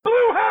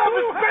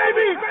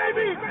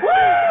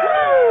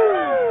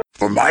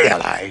For my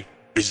ally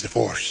is the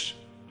Force.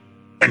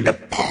 And a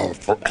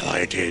powerful ally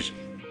it is.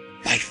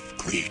 Life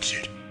creates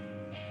it,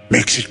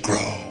 makes it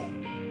grow.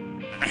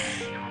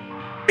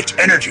 Its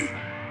energy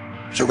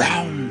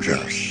surrounds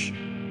us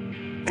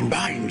and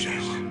binds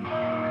us.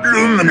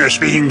 Luminous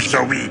beings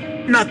so we,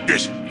 not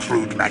this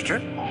crude matter.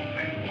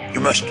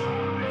 You must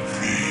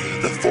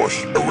feel the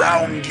Force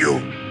around you.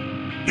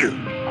 Here,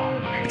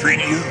 between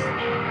you,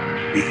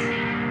 me,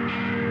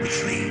 the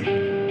tree,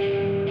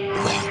 the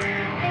rock,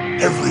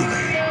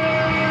 everywhere.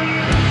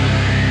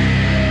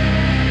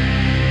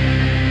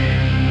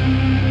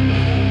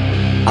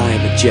 I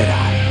am a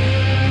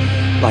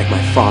Jedi, like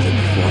my father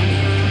before me.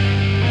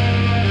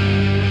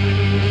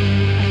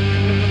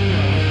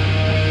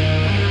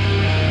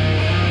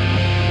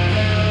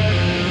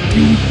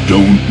 You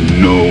don't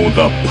know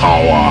the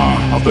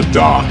power of the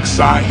dark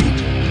side.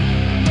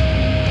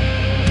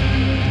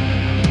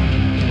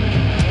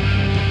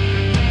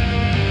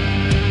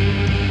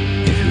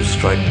 If you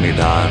strike me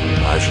down,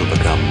 I shall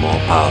become more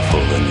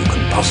powerful than you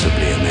can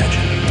possibly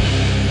imagine.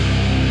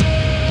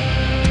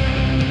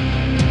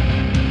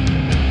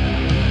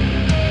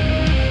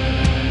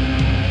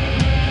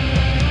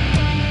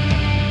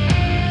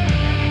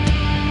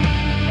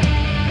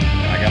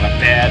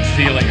 Bad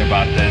feeling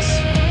about this.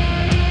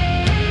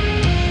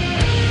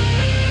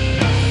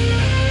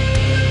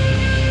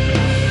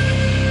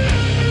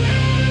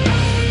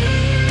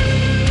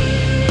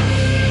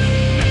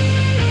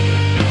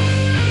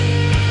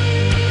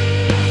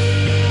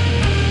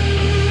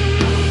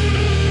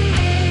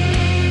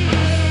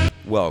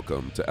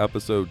 Welcome to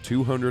episode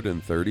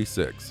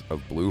 236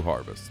 of Blue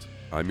Harvest.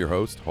 I'm your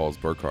host, Halls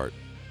Burkhart.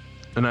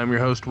 And I'm your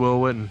host,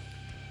 Will Witten.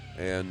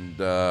 And,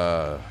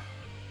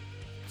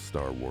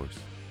 Star Wars.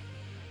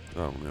 I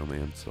don't know,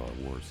 man. Star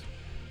Wars.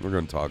 We're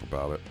going to talk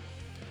about it.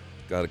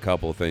 Got a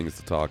couple of things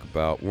to talk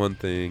about. One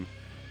thing,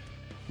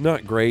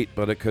 not great,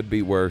 but it could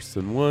be worse.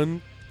 And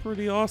one,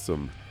 pretty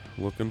awesome.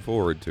 Looking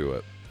forward to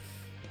it.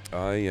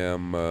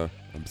 I'm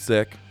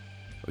sick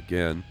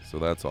again, so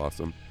that's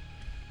awesome.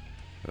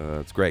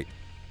 It's great.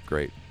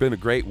 Great. Been a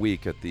great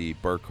week at the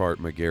Burkhart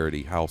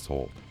McGarity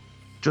household.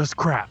 Just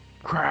crap.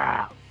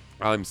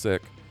 I'm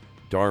sick.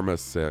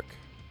 Dharma's sick.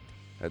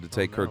 Had to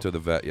take her to the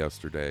vet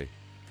yesterday.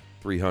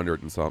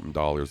 $300 and something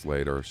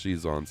later.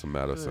 She's on some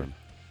medicine.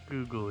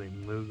 Googly.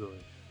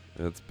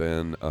 It's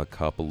been a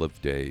couple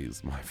of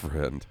days, my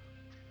friend.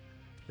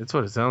 That's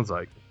what it sounds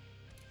like.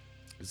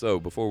 So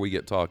before we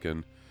get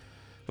talking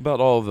about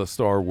all the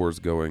Star Wars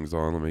goings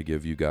on, let me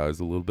give you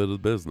guys a little bit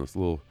of business, a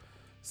little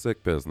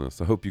sick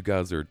business. I hope you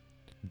guys are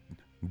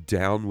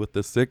down with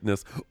the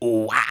sickness.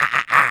 You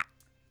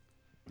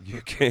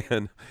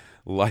can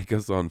like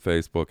us on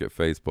Facebook at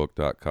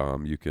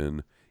facebook.com. You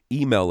can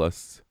email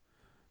us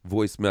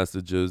voice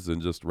messages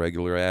and just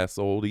regular ass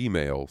old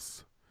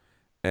emails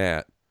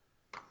at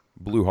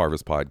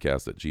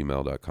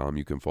blueharvestpodcast@gmail.com.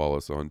 You can follow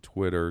us on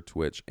Twitter,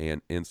 Twitch,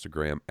 and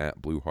Instagram at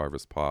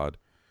blueharvestpod.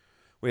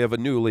 We have a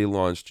newly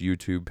launched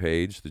YouTube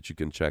page that you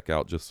can check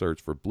out. Just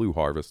search for Blue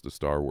Harvest, a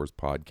Star Wars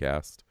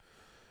podcast.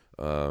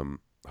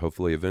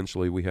 Hopefully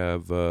eventually we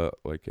have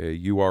like a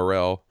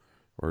URL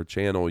or a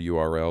channel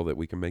URL that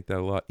we can make that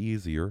a lot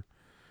easier.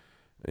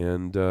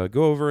 And go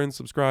over and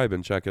subscribe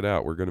and check it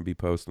out. We're going to be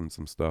posting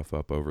some stuff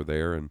up over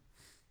there. And,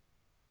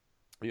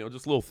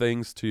 just little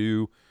things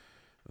to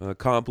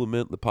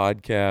complement the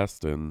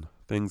podcast and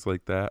things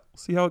like that. We'll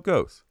see how it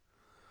goes.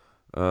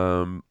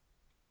 And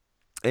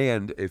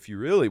if you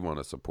really want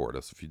to support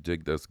us, if you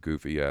dig this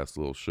goofy-ass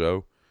little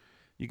show,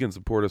 you can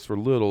support us for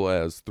little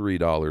as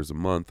 $3 a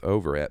month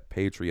over at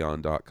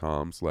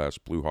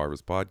patreon.com/Blue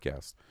Harvest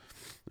Podcast.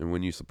 And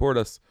when you support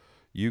us,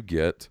 you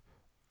get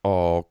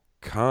all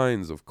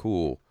kinds of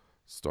cool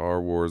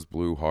Star Wars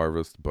Blue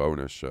Harvest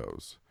bonus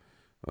shows.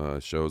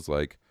 Shows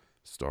like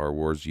Star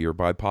Wars Year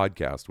by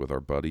Podcast with our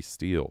buddy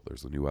Steele.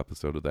 There's a new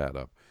episode of that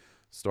up.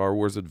 Star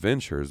Wars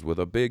Adventures with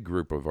a big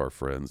group of our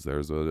friends.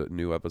 There's a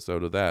new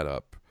episode of that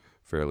up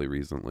fairly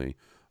recently.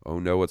 Oh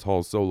No, It's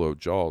Hall Solo,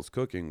 Jaws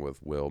Cooking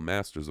with Will,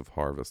 Masters of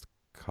Harvest,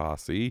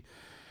 Kasi,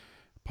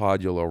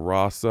 Podula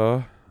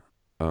Rasa,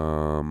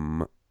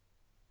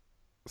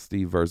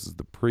 Steve versus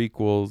the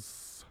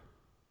Prequels.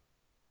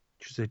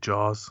 Did you say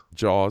Jaws?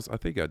 Jaws, I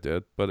think I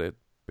did, but it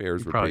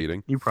bears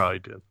repeating. You probably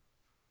did.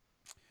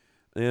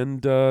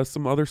 And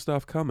some other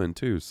stuff coming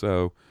too.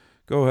 So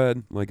go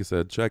ahead, like I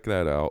said, check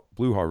that out.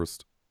 Blue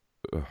Harvest.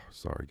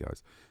 Sorry,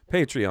 guys.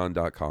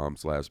 Patreon.com/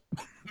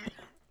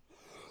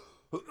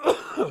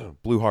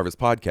 Blue Harvest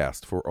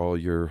Podcast for all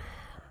your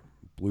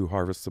Blue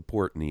Harvest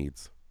support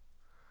needs.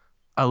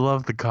 I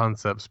love the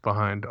concepts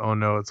behind Oh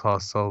No, It's Han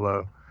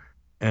Solo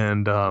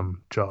and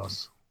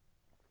Jaws.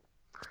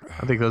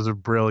 I think those are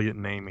brilliant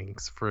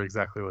namings for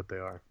exactly what they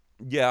are.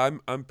 Yeah,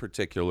 I'm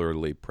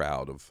particularly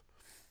proud of,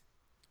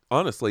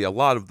 honestly, a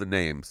lot of the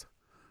names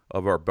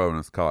of our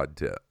bonus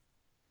content.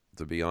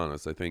 To be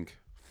honest, I think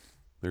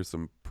there's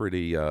some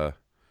pretty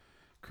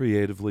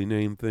creatively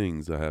named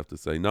things, I have to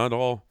say. Not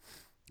all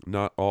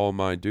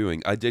my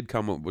doing. I did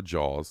come up with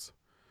Jaws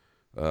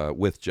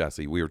with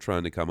Jesse. We were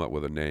trying to come up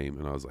with a name,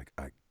 and I was like,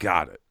 I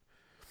got it.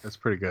 That's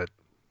pretty good.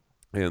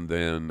 And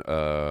then,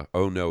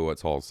 Oh No,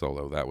 It's All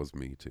Solo. That was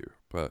me too.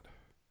 But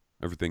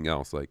everything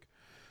else, like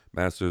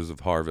Masters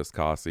of Harvest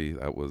Kasi,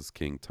 that was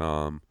King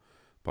Tom.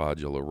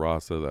 Padula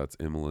Rasa, that's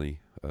Emily.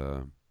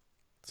 Yeah,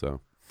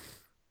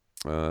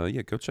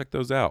 go check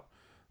those out.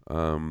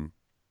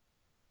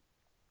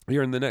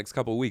 Here in the next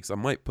couple of weeks, I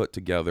might put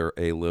together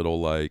a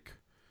little like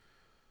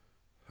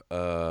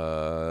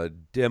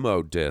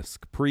demo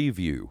disc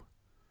preview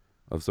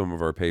of some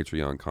of our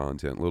Patreon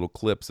content, little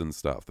clips and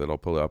stuff that I'll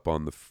put up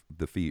on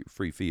the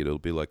free feed. It'll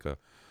be like a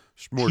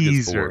smorgasbord.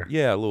 Teaser.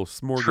 Yeah, a little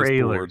smorgasbord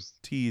Trailers.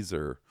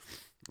 teaser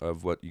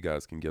of what you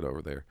guys can get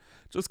over there.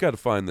 Just got to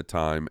find the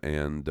time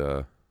and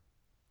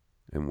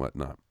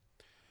whatnot.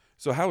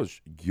 So how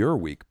has your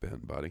week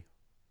been, buddy?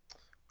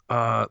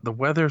 The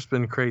weather's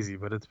been crazy,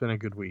 but it's been a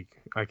good week.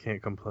 I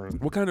can't complain.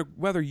 What kind of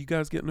weather are you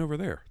guys getting over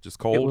there? Just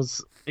cold?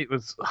 It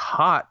was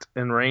hot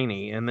and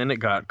rainy, and then it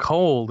got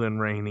cold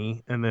and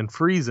rainy, and then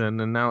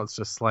freezing, and now it's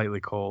just slightly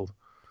cold.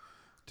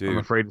 Dude, I'm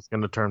afraid it's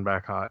going to turn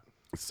back hot.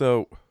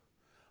 So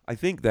I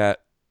think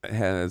that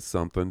has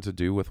something to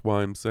do with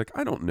why I'm sick.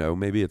 I don't know.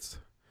 Maybe it's,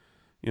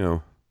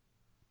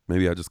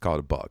 maybe I just caught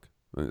a bug.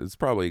 It's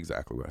probably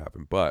exactly what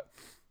happened. But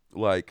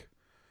like,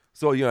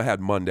 so, I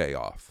had Monday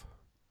off.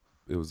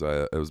 It was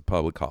a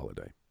public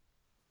holiday.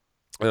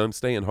 And I'm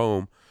staying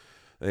home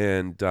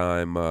and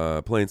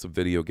I'm playing some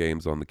video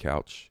games on the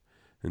couch.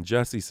 And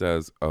Jessie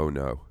says, "Oh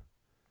no."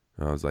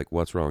 And I was like,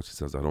 "What's wrong?" She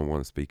says, "I don't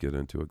want to speak it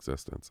into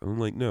existence." And I'm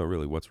like, "No,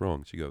 really, what's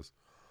wrong?" She goes,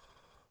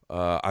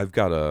 "I've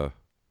got a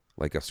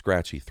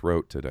scratchy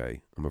throat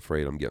today. I'm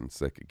afraid I'm getting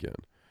sick again."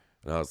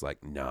 And I was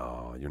like,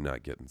 "No, you're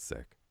not getting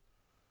sick."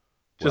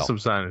 Just some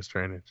sinus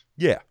drainage.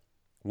 Yeah.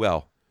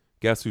 Well,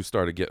 guess who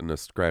started getting a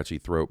scratchy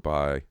throat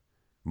by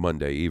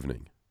Monday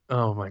evening?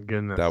 Oh my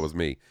goodness. That was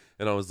me.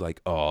 And I was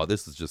like, "Oh,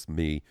 this is just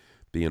me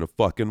being a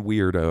fucking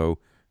weirdo."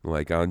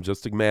 Like, I'm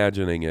just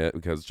imagining it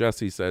because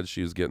Jessie said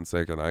she was getting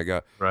sick, and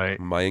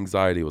my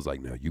anxiety was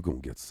like, "No, you gonna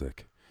get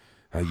sick.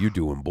 How you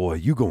doing, boy?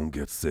 You gonna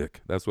get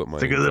sick." That's what my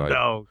sick anxiety. as a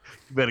dog.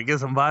 You better get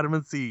some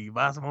vitamin C.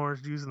 Buy some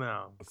orange juice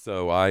now.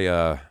 So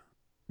I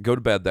go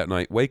to bed that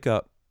night, wake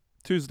up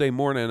Tuesday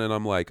morning, and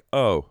I'm like,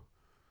 "Oh,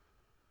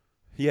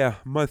 yeah,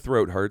 my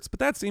throat hurts." But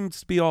that seems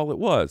to be all it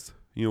was.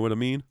 You know what I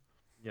mean?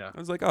 Yeah. I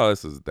was like, "Oh,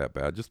 this isn't that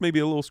bad. Just maybe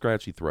a little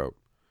scratchy throat."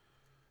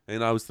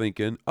 And I was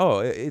thinking, oh,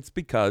 it's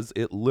because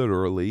it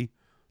literally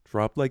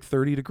dropped like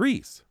 30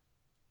 degrees,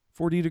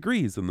 40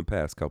 degrees in the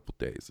past couple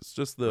days. It's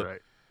just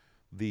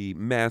the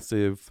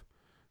massive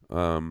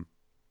weather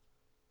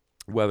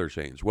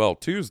change. Well,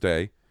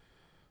 Tuesday,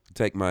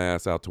 take my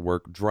ass out to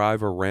work,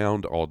 drive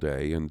around all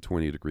day in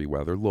 20-degree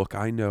weather. Look,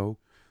 I know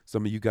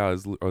some of you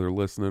guys are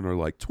listening are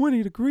like,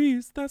 20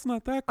 degrees? That's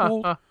not that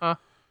cold.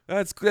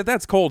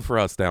 That's cold for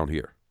us down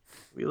here.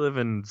 We live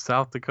in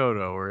South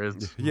Dakota where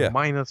it's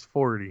minus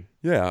 40.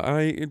 Yeah,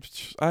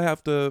 I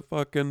have to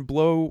fucking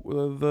blow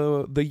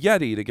the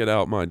Yeti to get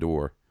out my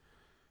door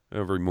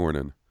every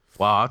morning.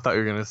 Wow, I thought you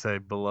were going to say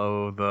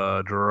below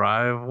the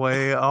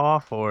driveway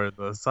off or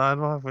the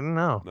sidewalk, but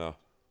no.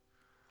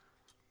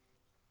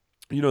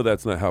 No.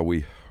 That's not how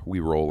we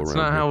roll around. It's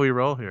not how we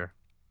roll here.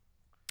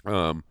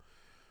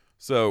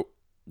 So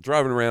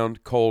driving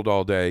around cold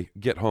all day,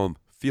 get home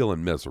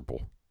feeling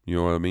miserable. You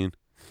know what I mean?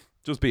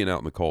 Just being out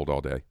in the cold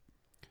all day.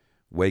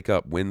 Wake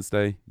up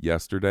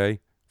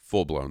yesterday,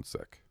 full-blown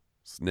sick.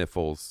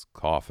 Sniffles,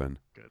 coughing.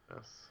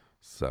 Goodness.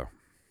 So,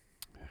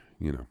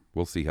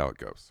 we'll see how it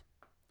goes.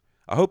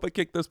 I hope I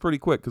kick this pretty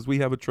quick because we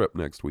have a trip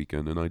next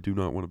weekend, and I do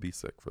not want to be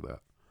sick for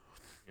that.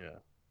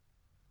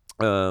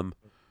 Yeah.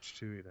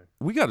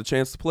 We got a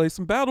chance to play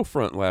some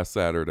Battlefront last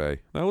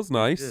Saturday. That was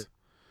nice.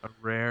 A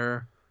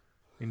rare,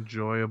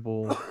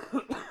 enjoyable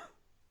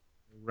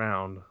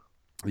round.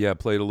 Yeah,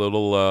 played a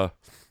little...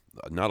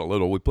 not a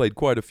little. We played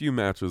quite a few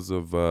matches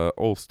of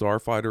old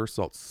Starfighter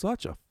Assault.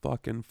 Such a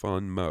fucking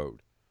fun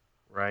mode.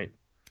 Right.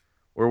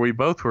 Where we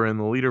both were in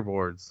the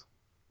leaderboards.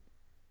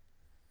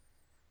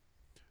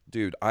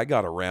 Dude, I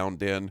got a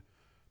round in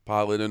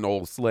piloting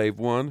old Slave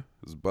 1. It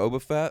was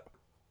Boba Fett.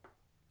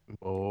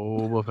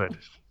 Boba Fett.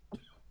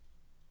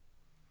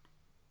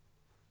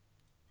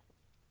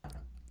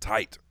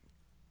 Tight.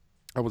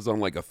 I was on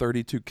like a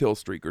 32 kill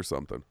streak or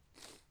something.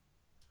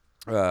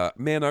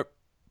 Man,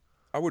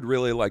 I would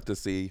really like to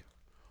see...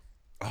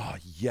 Oh,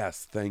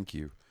 yes, thank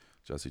you.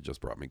 Jessie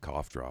just brought me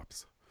cough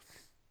drops.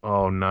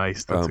 Oh,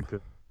 nice. That's a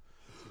good...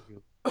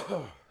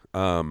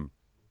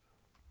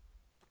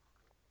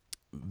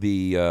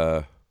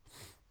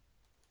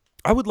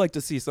 I would like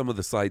to see some of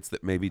the sites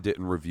that maybe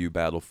didn't review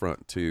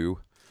Battlefront 2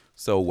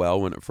 so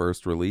well when it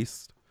first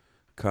released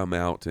come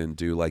out and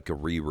do like a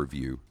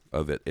re-review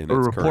of it in its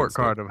current report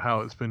state. card of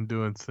how it's been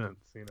doing since,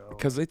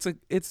 Because it's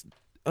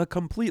a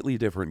completely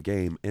different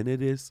game, and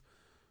it is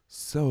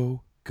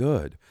so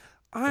good.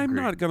 I'm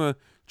not going to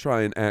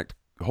try and act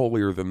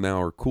holier than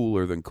thou or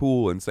cooler than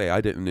cool and say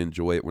I didn't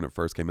enjoy it when it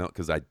first came out,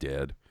 because I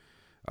did.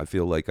 I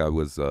feel like I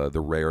was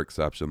the rare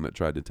exception that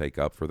tried to take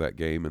up for that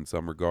game in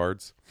some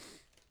regards.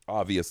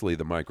 Obviously,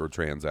 the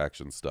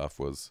microtransaction stuff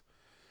was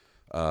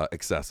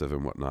excessive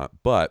and whatnot,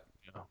 but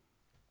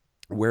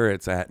where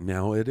it's at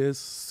now, it is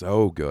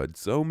so good.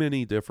 So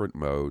many different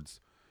modes,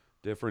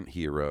 different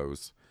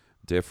heroes,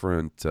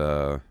 different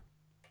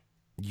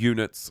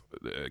units,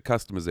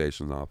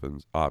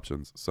 customization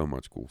options, so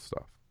much cool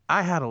stuff.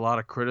 I had a lot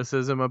of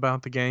criticism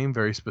about the game,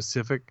 very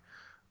specific,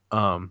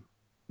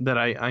 that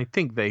I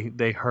think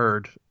they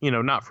heard,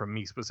 not from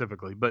me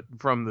specifically, but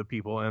from the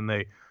people, and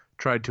they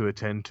tried to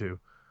attend to.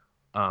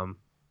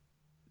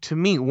 To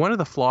me, one of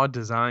the flawed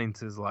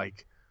designs is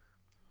like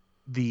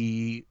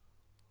the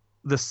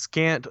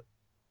scant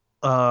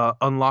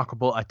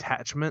unlockable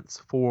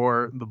attachments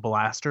for the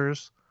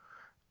blasters,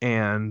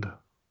 and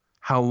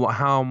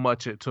how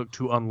much it took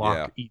to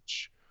unlock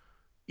each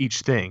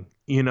thing.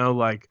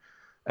 Like,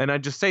 and I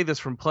just say this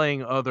from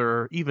playing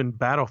other, even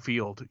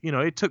Battlefield.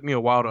 It took me a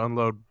while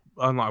to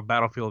unlock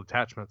Battlefield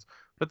attachments,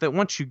 but that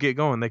once you get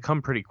going, they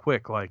come pretty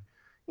quick. Like,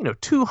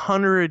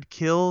 200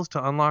 kills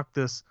to unlock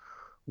this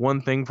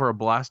one thing for a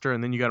blaster,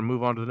 and then you got to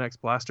move on to the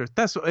next blaster.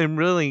 And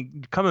really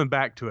coming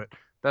back to it,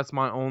 that's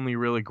my only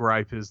really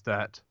gripe, is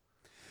that.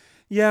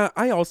 Yeah,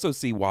 I also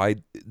see why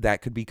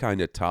that could be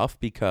kind of tough,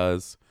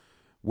 because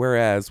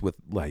whereas with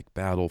like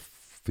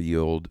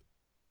Battlefield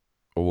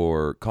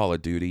or Call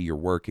of Duty, you're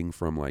working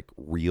from like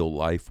real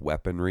life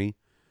weaponry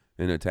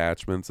and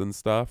attachments and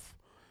stuff.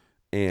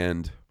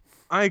 And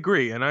I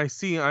agree, and I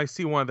see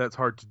why that's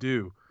hard to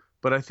do,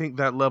 but I think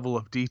that level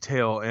of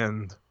detail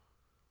and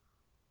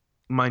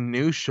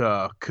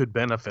minutia could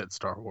benefit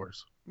Star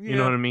Wars. You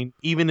know what I mean?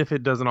 Even if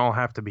it doesn't all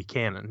have to be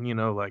canon,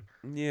 like,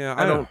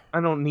 yeah, I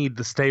don't need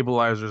the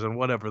stabilizers and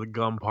whatever the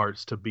gun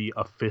parts to be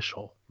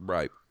official.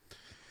 Right.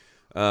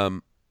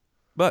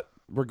 But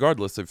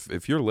regardless,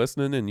 if you're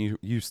listening and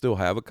you still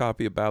have a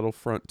copy of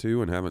Battlefront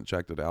 2 and haven't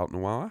checked it out in a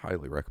while, I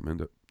highly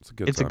recommend it.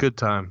 It's a good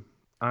time.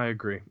 I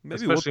agree.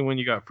 Maybe especially when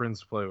you got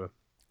friends to play with.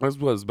 That's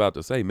what I was about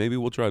to say. Maybe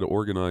we'll try to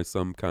organize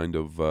some kind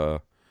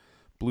of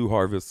Blue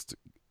Harvest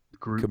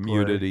Group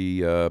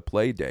community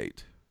play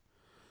date.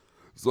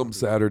 Some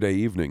Saturday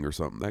evening or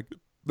something.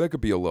 That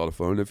could be a lot of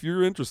fun. If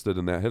you're interested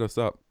in that, hit us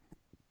up.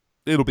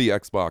 It'll be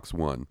Xbox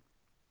One.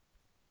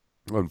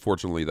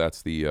 Unfortunately,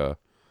 that's the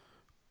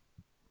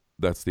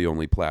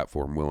only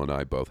platform Will and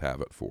I both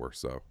have it for.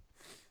 So,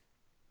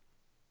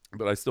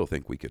 but I still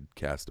think we could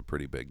cast a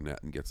pretty big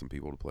net and get some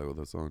people to play with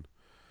us on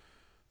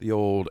the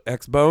old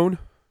Xbone.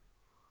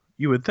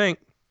 You would think.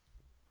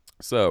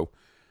 So,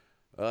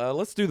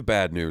 let's do the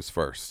bad news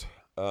first.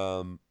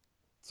 So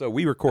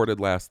we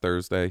recorded last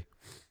Thursday.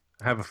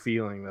 I have a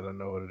feeling that I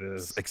know what it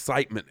is.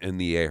 Excitement in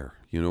the air.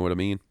 You know what I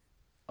mean?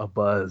 A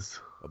buzz.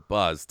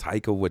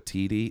 Taika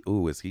Waititi.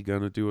 Ooh, is he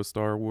going to do a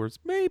Star Wars?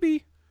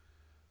 Maybe.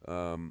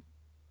 All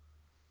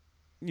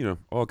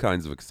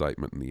kinds of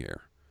excitement in the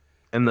air.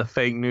 And the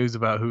fake news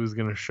about who's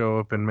going to show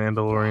up in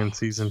Mandalorian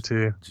Season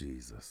 2.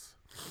 Jesus.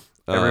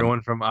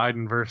 Everyone from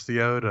Iden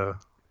Versio to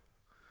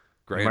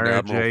Grand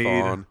Admiral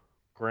Thrawn.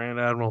 Grand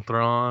Admiral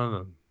Thrawn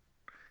and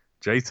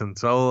Jason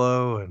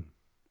Solo and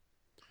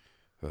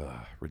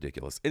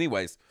ridiculous.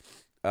 Anyways,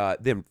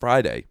 then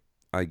Friday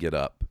I get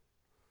up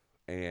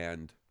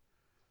and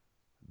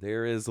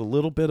there is a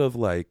little bit of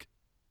like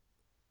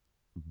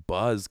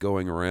buzz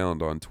going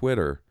around on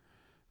Twitter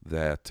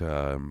that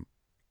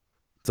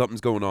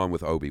something's going on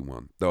with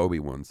Obi-Wan, the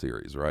Obi-Wan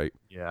series, right?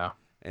 Yeah.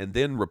 And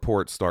then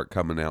reports start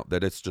coming out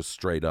that it's just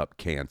straight up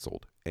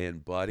canceled.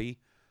 And buddy,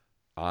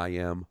 I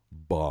am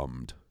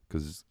bummed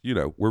because,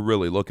 we're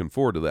really looking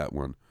forward to that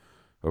one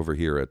over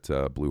here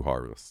at Blue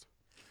Harvest.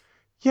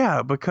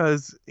 Yeah,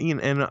 because,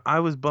 and I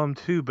was bummed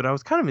too, but I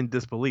was kind of in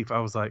disbelief. I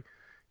was like,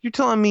 you're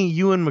telling me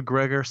Ewan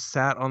McGregor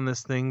sat on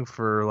this thing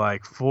for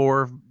like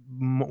 4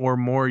 or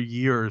more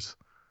years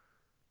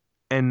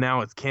and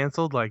now it's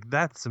canceled? Like,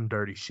 that's some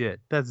dirty shit.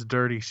 That's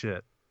dirty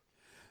shit.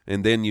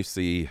 And then you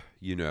see,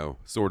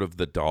 sort of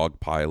the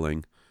dog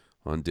piling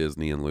on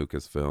Disney and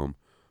Lucasfilm.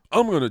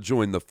 I'm going to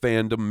join the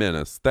fandom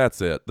menace. That's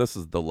it. This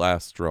is the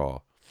last straw.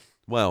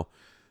 Well,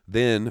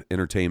 then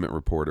entertainment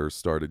reporters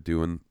started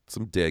doing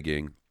some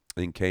digging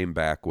and came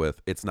back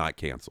with, it's not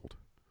canceled.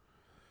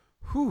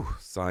 Whew,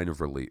 sigh of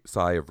relief,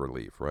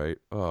 right?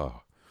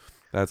 Oh,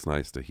 that's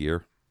nice to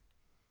hear.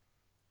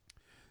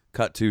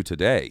 Cut to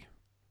today.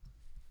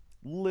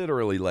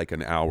 Literally like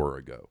an hour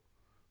ago.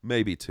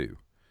 Maybe 2.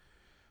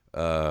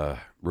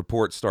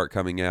 Reports start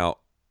coming out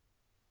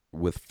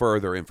with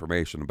further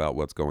information about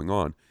what's going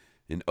on.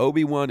 And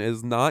Obi-Wan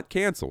is not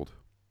canceled,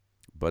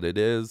 but it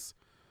is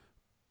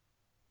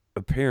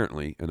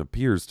apparently and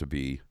appears to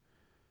be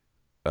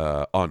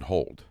on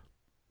hold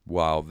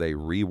while they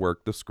rework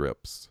the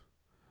scripts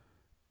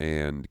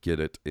and get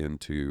it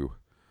into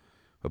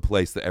a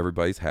place that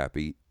everybody's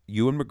happy.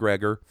 Ewan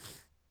McGregor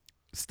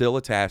still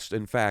attached.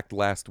 In fact,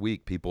 last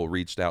week people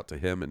reached out to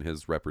him and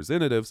his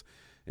representatives,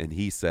 and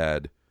he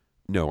said,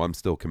 no, I'm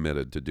still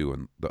committed to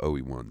doing the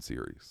Obi-Wan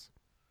series.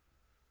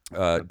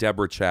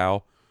 Deborah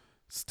Chow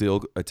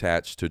still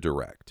attached to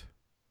direct.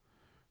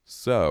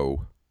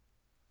 So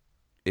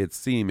it's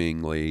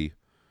seemingly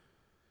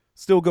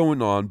still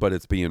going on, but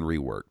it's being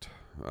reworked.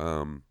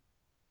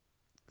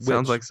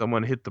 Sounds like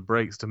someone hit the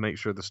brakes to make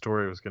sure the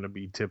story was going to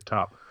be tip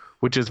top,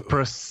 which is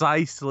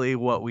precisely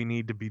what we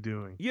need to be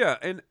doing. Yeah,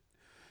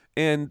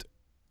 and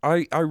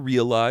I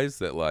realize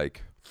that,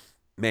 like,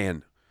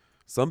 man,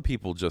 some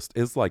people just,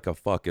 it's like a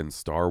fucking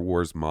Star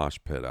Wars mosh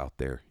pit out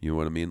there. You know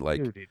what I mean?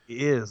 Like, Dude, it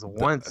is.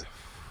 Once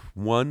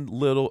one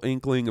little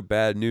inkling of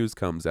bad news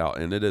comes out,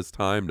 and it is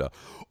time to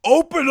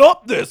open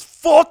up this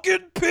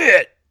fucking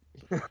pit.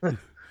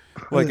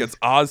 Like it's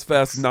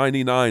Ozfest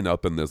 99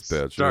 up in this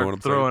bitch. You know what I'm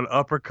throwing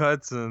saying?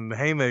 uppercuts and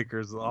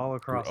haymakers all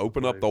across.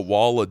 Open up the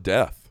wall of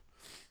death.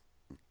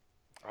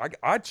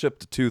 I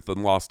chipped a tooth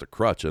and lost a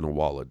crutch in a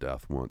wall of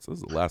death once. This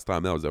is the last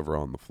time that was ever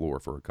on the floor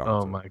for a concert.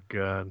 Oh my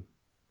god.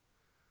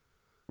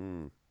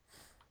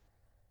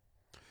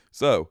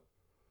 So,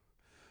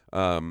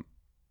 I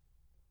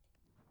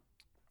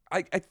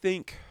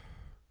think,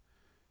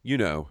 you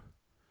know,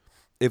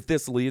 if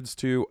this leads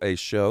to a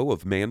show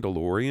of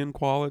Mandalorian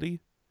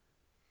quality,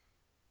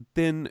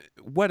 then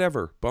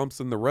whatever bumps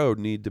in the road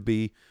need to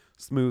be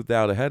smoothed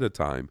out ahead of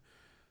time.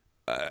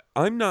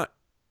 I'm not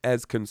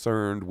as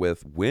concerned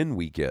with when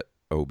we get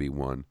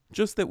Obi-Wan,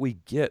 just that we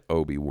get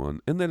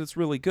Obi-Wan and that it's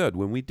really good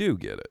when we do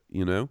get it,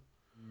 you know?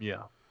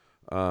 Yeah.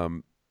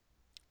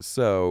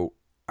 So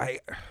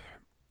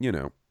you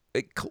know,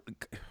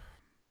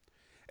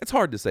 it's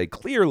hard to say.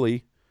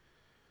 Clearly,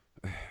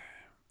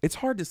 it's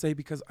hard to say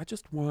because I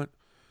just want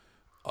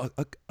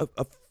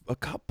a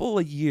couple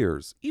of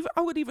years. Even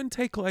I would even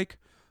take like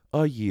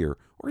a year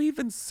or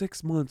even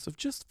 6 months of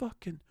just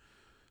fucking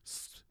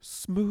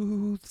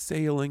smooth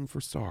sailing for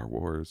Star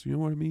Wars. You know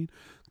what I mean?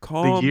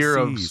 Calm the year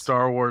of seas.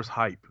 Star Wars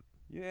hype.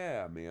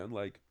 Yeah, man.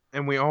 Like,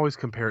 and we always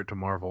compare it to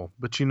Marvel,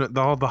 but you know,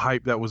 all the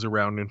hype that was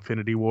around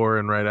Infinity War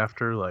and right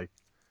after, like,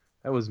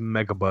 that was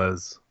mega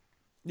buzz.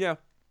 Yeah.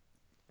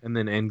 And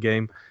then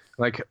Endgame,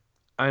 like,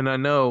 and I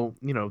know,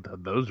 you know,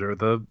 those are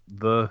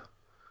the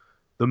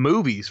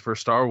movies for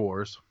Star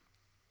Wars.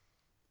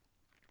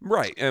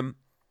 Right. And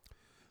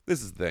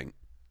this is the thing.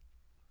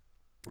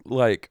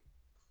 Like,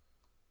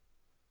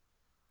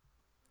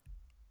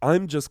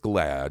 I'm just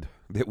glad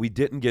that we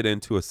didn't get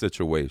into a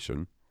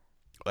situation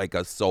like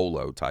a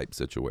Solo type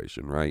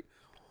situation, right?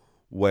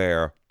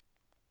 Where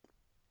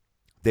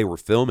they were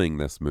filming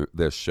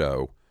this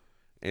show,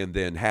 and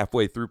then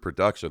halfway through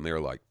production, they were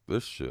like,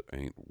 this shit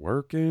ain't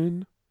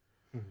working.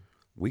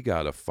 We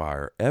got to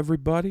fire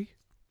everybody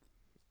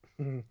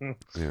and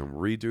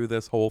redo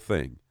this whole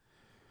thing.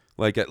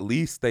 Like, at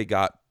least they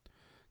got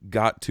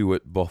to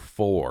it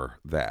before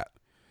that.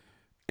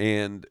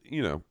 And,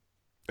 you know,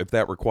 if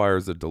that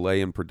requires a delay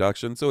in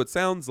production. So it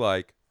sounds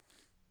like,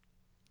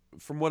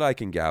 from what I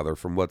can gather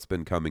from what's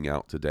been coming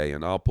out today,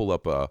 and I'll pull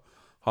up a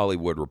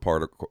Hollywood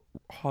Reporter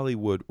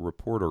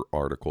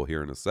article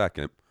here in a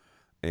second,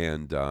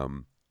 and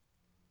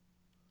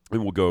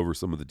we'll go over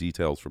some of the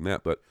details from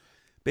that. But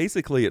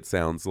basically, it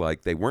sounds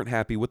like they weren't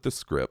happy with the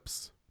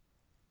scripts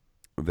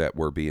that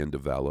were being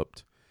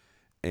developed,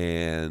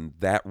 and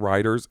that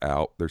writer's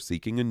out. They're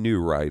seeking a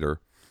new writer.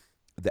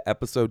 The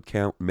episode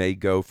count may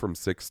go from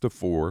 6 to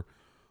 4.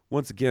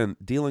 Once again,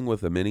 dealing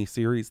with a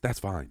miniseries, that's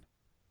fine.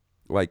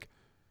 Like,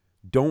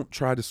 don't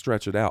try to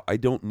stretch it out. I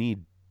don't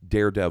need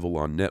Daredevil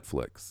on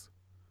Netflix.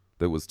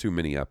 That was too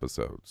many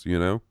episodes, you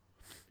know?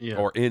 Yeah.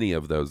 Or any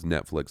of those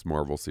Netflix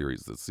Marvel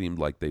series that seemed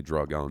like they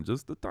drug on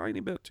just a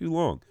tiny bit too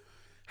long.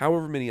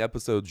 However many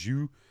episodes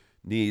you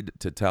need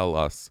to tell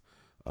us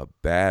a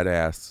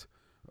badass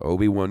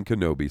Obi-Wan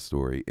Kenobi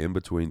story in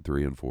between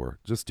 3 and 4,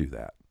 just do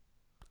that.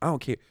 I don't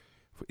care.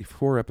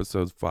 4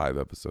 episodes, 5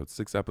 episodes,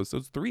 6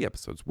 episodes, 3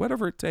 episodes,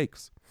 whatever it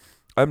takes.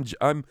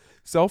 I'm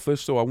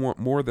selfish, so I want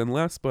more than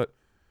less, but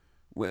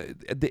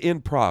the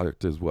end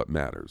product is what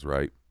matters,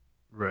 right?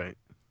 Right.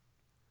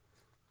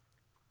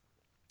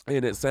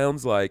 And it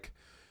sounds like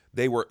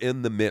they were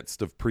in the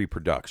midst of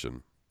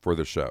pre-production for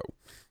the show.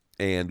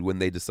 And when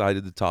they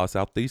decided to toss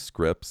out these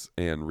scripts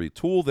and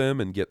retool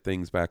them and get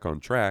things back on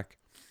track,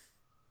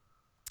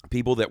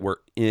 people that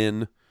were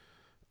in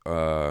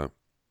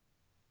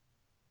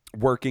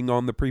working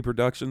on the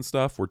pre-production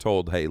stuff were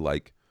told, hey,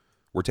 like,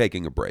 we're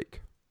taking a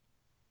break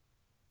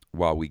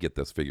while we get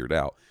this figured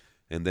out.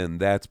 And then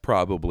that's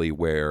probably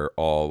where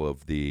all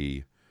of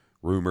the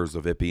rumors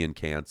of it being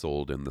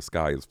canceled and the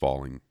sky is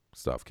falling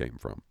stuff came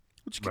from,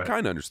 which you can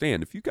kind of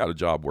understand. If you got a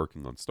job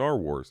working on Star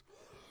Wars.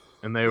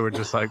 And they were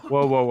just like,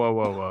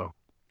 whoa.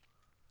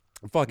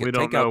 Fuck it. We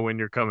don't know when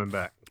you're coming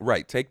back.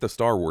 Right. Take the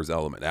Star Wars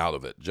element out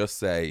of it. Just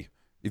say,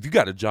 if you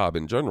got a job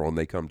in general and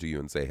they come to you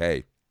and say,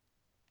 hey,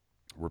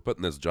 we're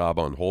putting this job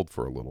on hold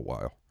for a little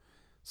while.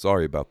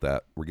 Sorry about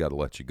that. We got to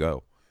let you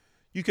go.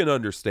 You can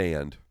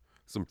understand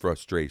some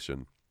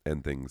frustration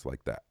and things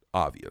like that,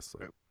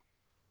 obviously.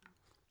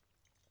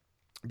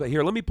 But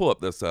here, let me pull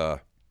up this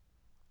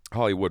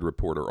Hollywood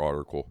Reporter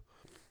article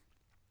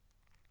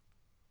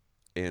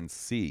and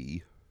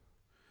see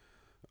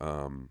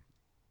what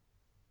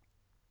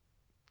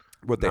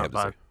they have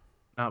to say.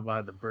 Not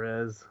by the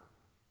Brez.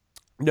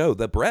 No,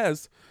 the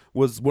Brez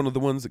was one of the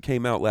ones that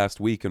came out last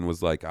week and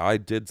was like, I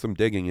did some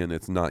digging and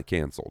it's not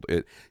canceled.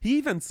 He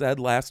even said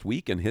last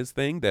week in his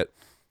thing that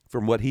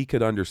from what he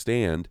could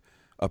understand,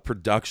 a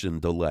production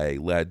delay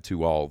led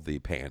to all the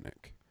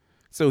panic.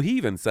 So he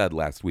even said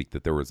last week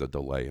that there was a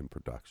delay in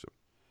production.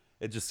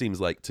 It just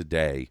seems like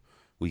today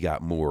we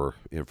got more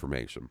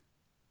information.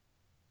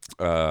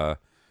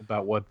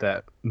 About what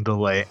that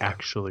delay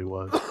actually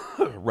was.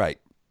 Right.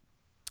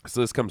 So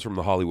this comes from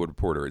the Hollywood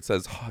Reporter. It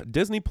says,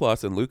 Disney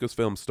Plus and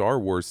Lucasfilm Star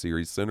Wars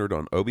series centered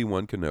on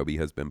Obi-Wan Kenobi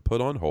has been put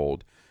on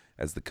hold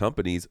as the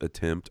companies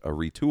attempt a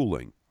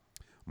retooling.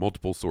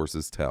 Multiple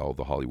sources tell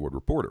the Hollywood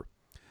Reporter.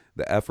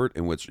 The effort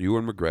in which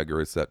Ewan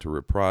McGregor is set to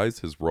reprise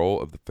his role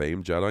of the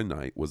famed Jedi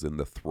Knight was in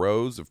the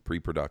throes of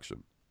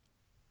pre-production.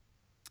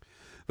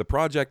 The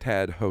project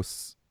had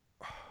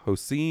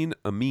Hossein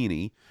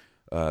Amini,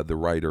 the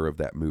writer of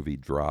that movie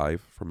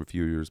Drive from a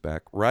few years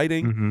back,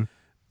 writing,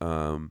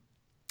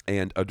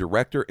 and a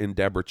director in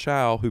Deborah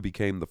Chow, who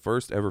became the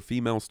first ever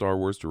female Star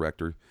Wars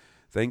director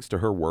thanks to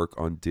her work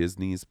on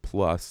Disney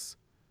Plus's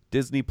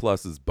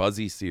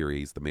buzzy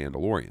series, The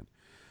Mandalorian.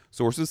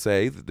 Sources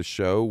say that the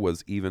show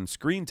was even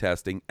screen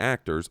testing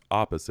actors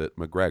opposite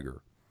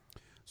McGregor.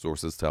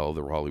 Sources tell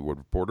the Hollywood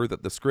Reporter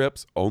that the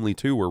scripts, only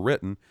 2 were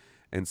written,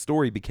 and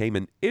story became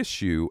an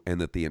issue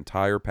and that the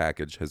entire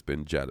package has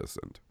been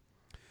jettisoned.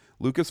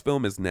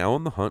 Lucasfilm is now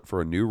on the hunt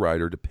for a new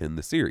writer to pin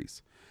the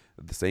series.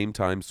 At the same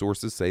time,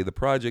 sources say the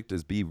project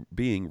is being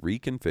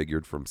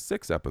reconfigured from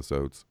 6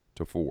 episodes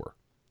to 4.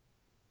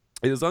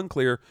 It is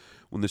unclear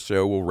when the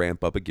show will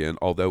ramp up again,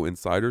 although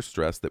insiders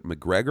stress that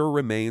McGregor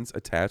remains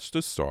attached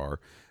to Star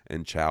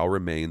and Chow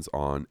remains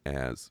on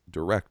as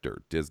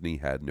director. Disney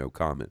had no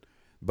comment.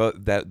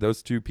 But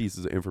those 2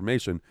 pieces of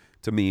information,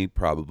 to me,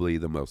 probably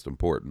the most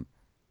important.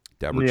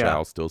 Deborah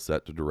Chow still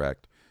set to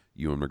direct.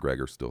 Ewan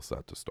McGregor still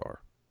set to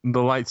star.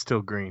 The light's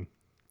still green.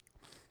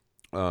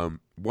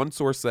 One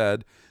source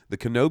said the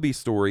Kenobi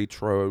story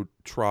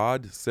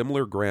trod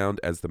similar ground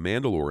as The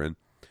Mandalorian,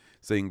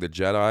 seeing the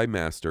Jedi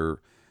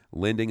Master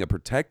lending a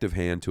protective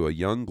hand to a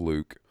young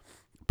Luke,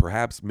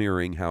 perhaps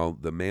mirroring how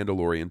the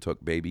Mandalorian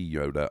took Baby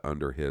Yoda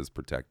under his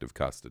protective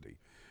custody.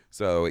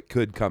 So it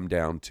could come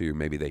down to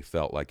maybe they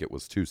felt like it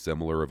was too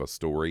similar of a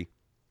story.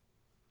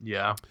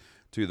 Yeah.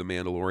 To The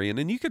Mandalorian,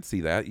 and you could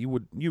see that.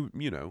 You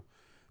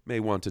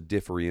may want to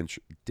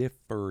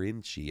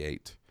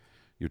differentiate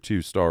your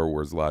 2 Star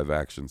Wars live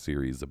action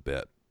series a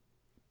bit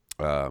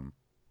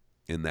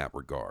in that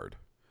regard.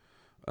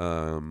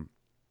 That's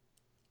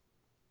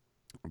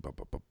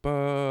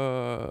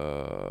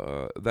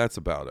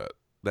about it.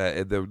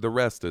 The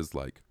rest is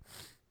like,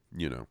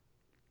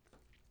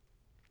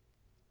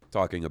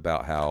 talking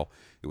about how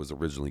it was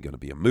originally going to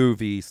be a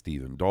movie,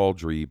 Stephen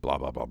Daldry, blah,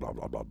 blah, blah, blah,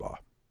 blah, blah, blah.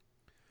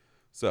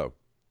 So,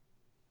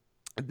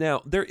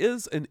 now, there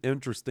is an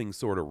interesting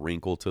sort of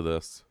wrinkle to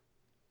this.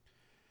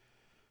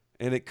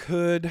 And it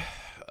could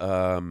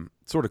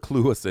sort of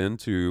clue us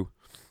into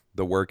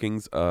the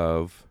workings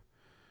of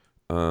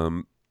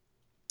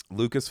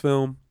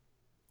Lucasfilm,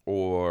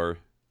 or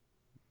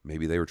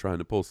maybe they were trying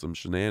to pull some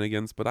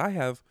shenanigans. But I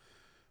have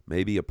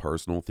maybe a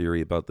personal theory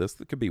about this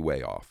that could be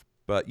way off.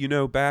 But,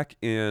 back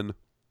in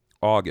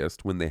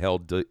August when they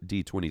held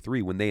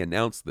D23, when they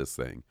announced this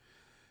thing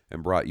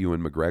and brought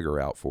Ewan McGregor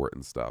out for it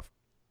and stuff,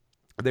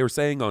 they were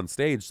saying on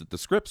stage that the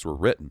scripts were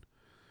written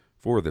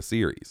for the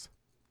series.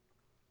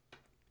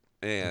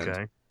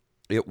 And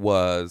it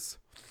was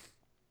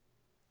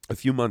a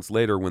few months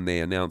later when they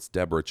announced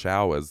Deborah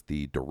Chow as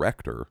the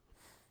director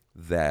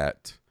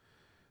that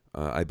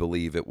I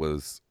believe it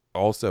was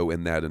also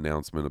in that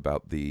announcement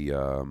about the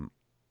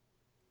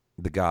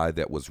guy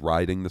that was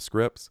writing the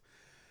scripts.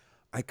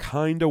 I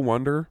kind of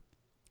wonder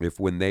if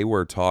when they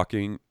were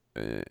talking,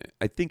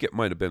 I think it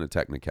might have been a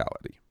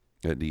technicality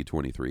at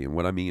D23. And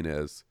what I mean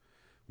is,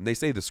 when they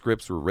say the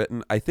scripts were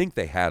written, I think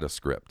they had a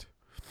script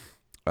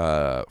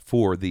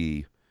for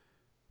the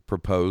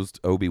proposed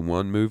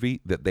Obi-Wan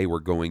movie that they were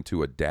going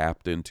to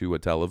adapt into a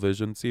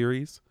television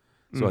series.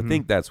 So I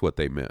think that's what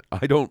they meant.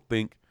 I don't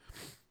think,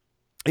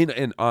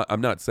 and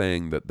I'm not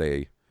saying that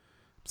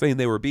saying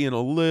they were being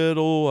a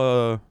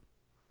little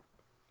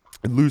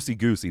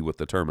loosey-goosey with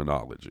the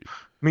terminology.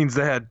 Means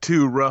they had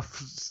two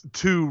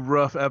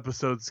rough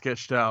episodes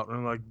sketched out,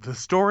 and like, the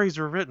stories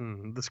are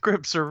written, the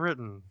scripts are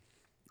written.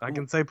 I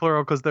can say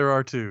plural because there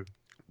are 2.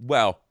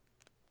 Well,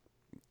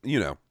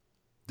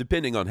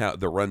 depending on how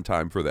the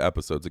runtime for the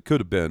episodes, it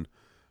could have been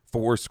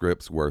 4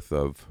 scripts worth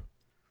of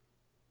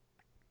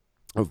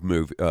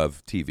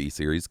TV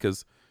series,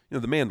 because The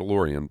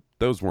Mandalorian,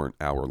 those weren't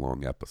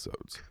hour-long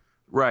episodes.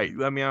 Right.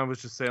 I mean, I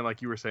was just saying,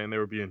 like you were saying, they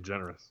were being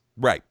generous.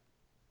 Right.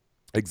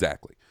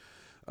 Exactly.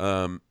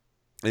 And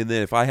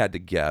then if I had to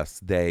guess,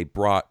 they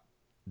brought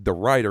the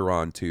writer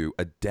on to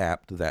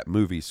adapt that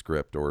movie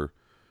script or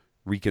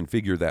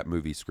reconfigure that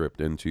movie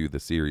script into the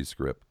series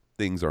script.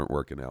 Things aren't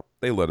working out.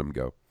 They let him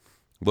go.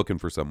 Looking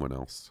for someone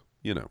else,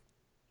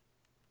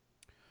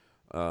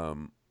 But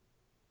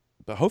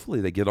hopefully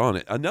they get on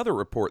it. Another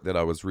report that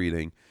I was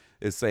reading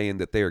is saying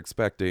that they're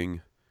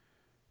expecting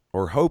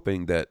or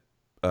hoping that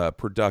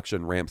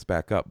production ramps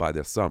back up by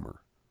this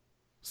summer.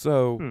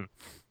 So,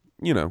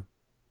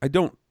 I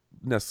don't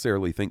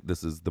necessarily think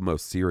this is the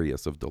most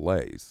serious of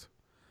delays.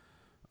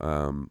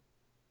 It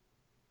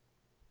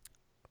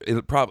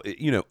probably,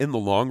 in the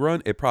long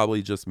run, it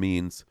probably just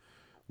means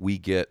we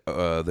get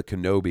the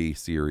Kenobi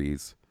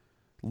series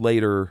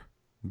later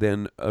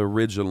than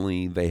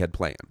originally they had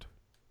planned.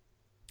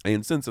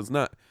 And since it's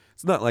not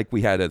like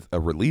we had a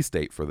release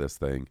date for this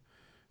thing,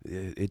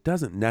 it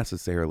doesn't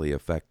necessarily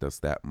affect us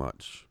that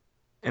much.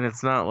 And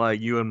it's not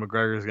like Ewan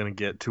McGregor is going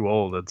to get too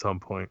old at some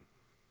point.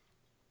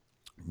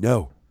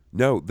 No,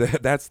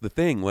 that's the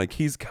thing. Like,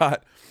 he's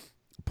got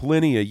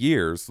plenty of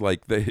years,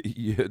 like,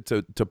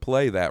 to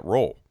play that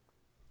role.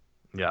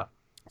 Yeah.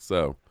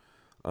 So,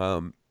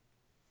 when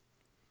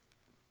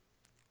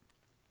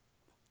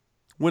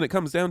it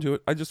comes down to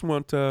it, I just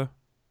want the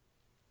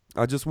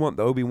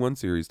Obi-Wan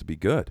series to be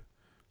good.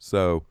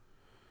 So,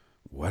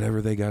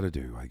 whatever they got to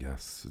do, I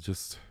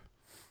guess.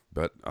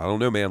 But I don't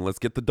know, man. Let's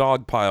get the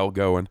dog pile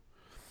going.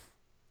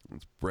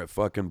 Let's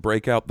fucking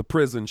break out the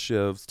prison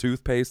shivs,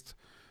 toothpaste,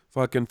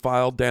 fucking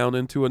filed down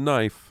into a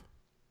knife.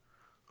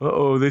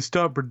 Uh-oh, they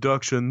stopped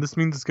production. This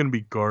means it's going to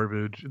be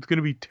garbage. It's going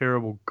to be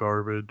terrible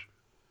garbage.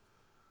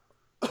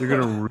 They're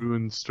going to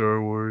ruin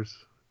Star Wars.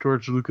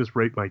 George Lucas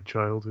raped my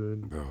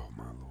childhood. Oh,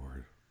 my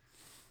Lord.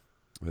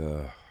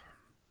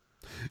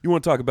 You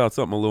want to talk about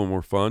something a little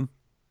more fun?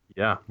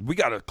 Yeah. We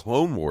got a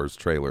Clone Wars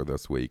trailer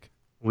this week.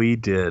 We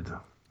did.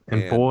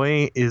 And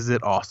boy, is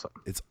it awesome.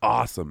 It's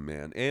awesome,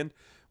 man. And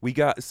we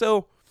got...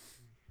 So,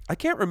 I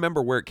can't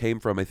remember where it came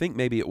from. I think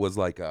maybe it was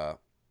like a...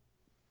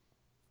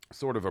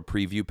 sort of a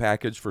preview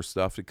package for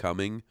stuff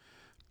coming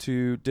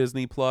to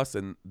Disney Plus,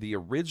 and the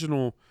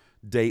original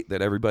date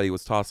that everybody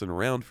was tossing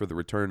around for the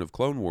return of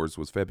Clone Wars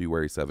was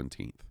February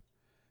 17th.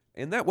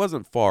 And that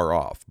wasn't far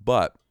off,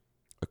 but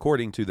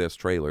according to this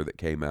trailer that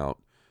came out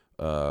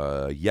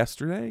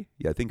yesterday,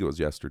 I think it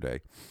was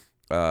yesterday,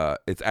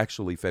 it's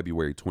actually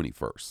February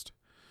 21st.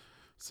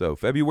 So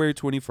February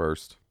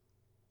 21st,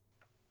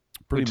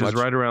 which is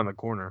right around the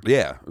corner.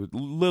 Yeah, a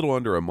little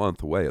under a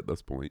month away at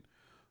this point.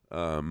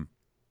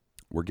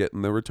 We're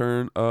getting the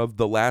return of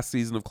the last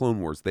season of Clone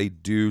Wars. They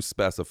do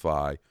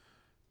specify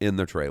in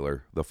the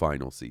trailer the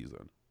final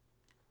season,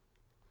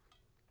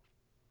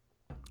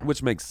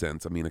 which makes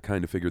sense. I mean, I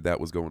kind of figured that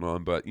was going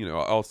on, but I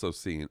also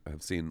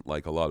have seen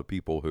like a lot of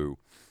people who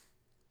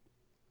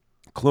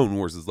Clone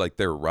Wars is like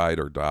their ride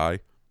or die.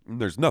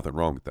 And there's nothing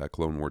wrong with that.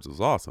 Clone Wars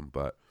is awesome,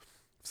 but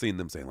I've seen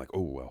them saying like,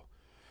 "Oh well,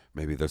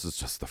 maybe this is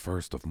just the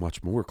first of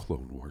much more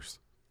Clone Wars,"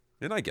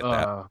 and I get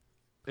that.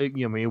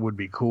 It would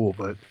be cool,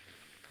 but.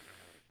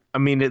 I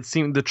mean,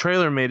 the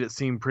trailer made it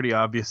seem pretty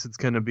obvious it's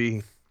going to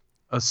be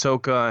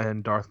Ahsoka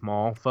and Darth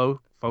Maul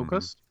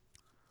focused.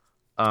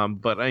 Mm-hmm.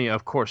 But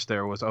of course,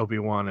 there was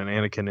Obi-Wan and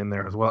Anakin in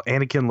there as well.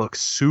 Anakin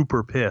looks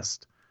super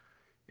pissed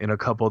in a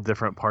couple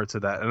different parts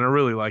of that, and I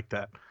really like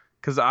that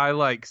because I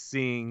like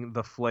seeing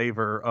the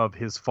flavor of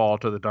his fall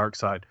to the dark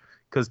side.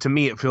 Because to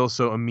me, it feels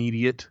so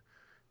immediate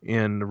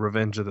in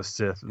Revenge of the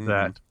Sith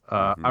that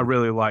I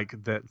really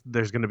like that.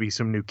 There's going to be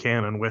some new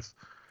canon with,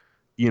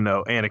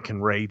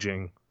 Anakin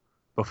raging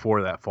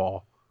before that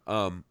fall.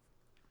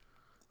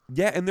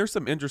 Yeah, and there's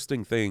some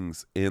interesting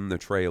things in the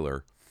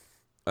trailer.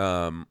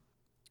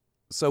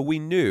 So we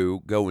knew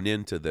going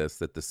into this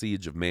that the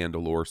Siege of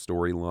Mandalore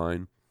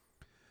storyline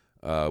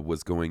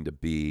was going to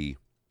be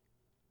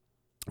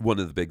one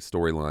of the big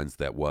storylines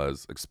that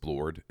was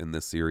explored in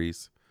this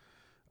series.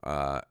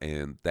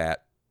 And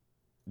that,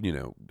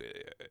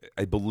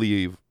 I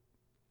believe,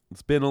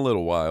 it's been a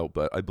little while,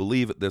 but I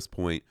believe at this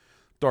point,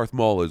 Darth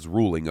Maul is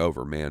ruling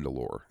over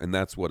Mandalore, and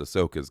that's what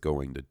Ahsoka is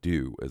going to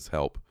do, is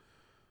help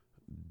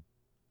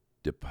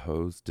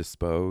dispose.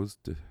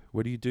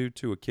 What do you do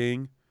to a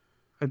king?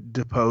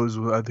 Depose,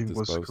 I think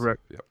was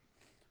correct.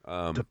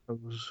 Yeah.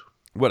 Depose.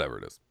 Whatever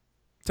it is.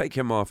 Take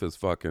him off his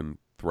fucking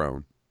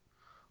throne.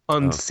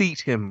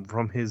 Unseat him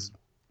from his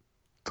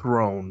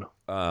throne.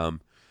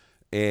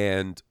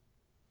 And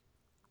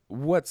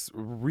what's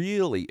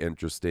really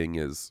interesting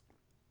is,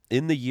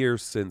 in the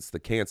years since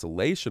the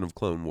cancellation of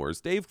Clone Wars,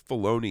 Dave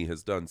Filoni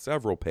has done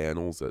several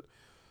panels at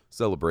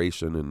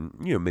Celebration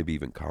and, maybe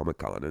even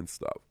Comic-Con and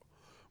stuff,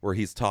 where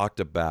he's talked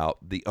about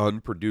the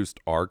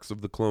unproduced arcs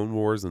of the Clone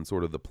Wars and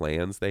sort of the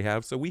plans they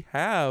have. So we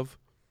have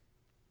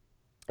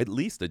at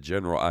least a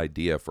general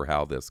idea for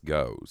how this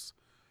goes.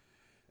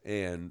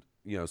 And,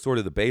 sort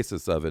of the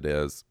basis of it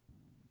is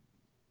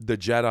the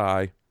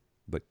Jedi,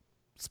 but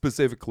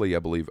specifically, I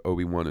believe,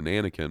 Obi-Wan and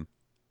Anakin,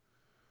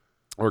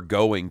 are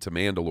going to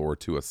Mandalore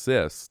to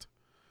assist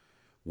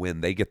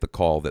when they get the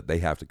call that they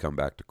have to come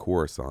back to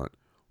Coruscant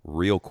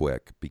real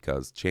quick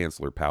because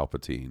Chancellor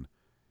Palpatine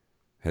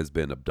has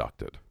been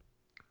abducted.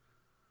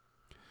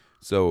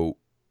 So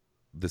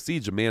the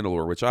Siege of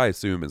Mandalore, which I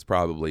assume is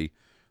probably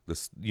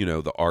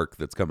the arc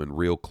that's coming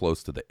real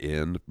close to the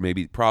end,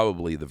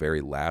 probably the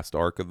very last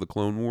arc of the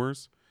Clone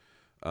Wars,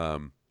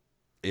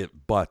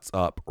 it butts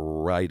up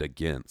right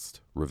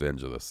against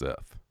Revenge of the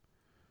Sith.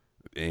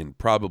 And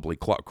probably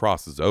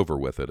crosses over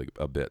with it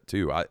a bit,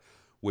 too. I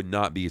would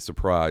not be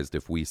surprised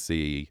if we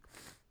see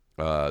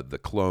the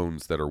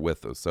clones that are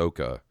with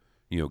Ahsoka,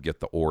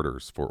 get the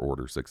orders for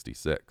Order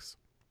 66.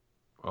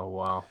 Oh,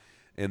 wow.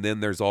 And then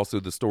there's also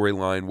the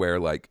storyline where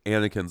like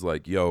Anakin's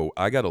like, yo,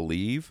 I gotta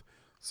leave,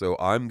 so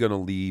I'm gonna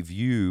leave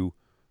you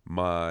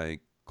my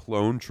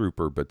clone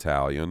trooper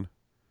battalion,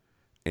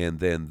 and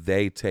then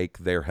they take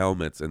their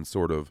helmets and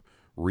sort of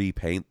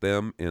repaint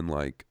them in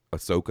like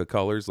Ahsoka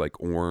colors, like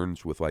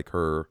orange with like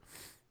her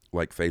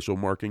like facial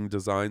marking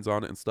designs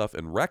on it and stuff,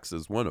 and Rex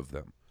is one of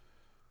them.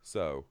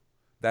 So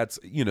that's,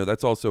 you know,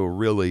 that's also a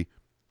really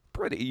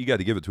pretty, you got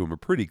to give it to him, a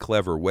pretty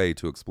clever way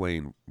to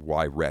explain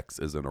why Rex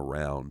isn't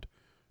around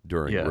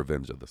during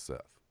Revenge of the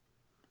Sith.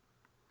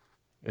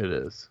 It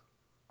is.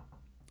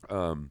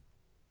 And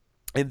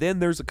then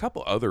there's a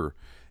couple other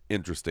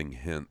interesting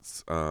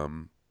hints.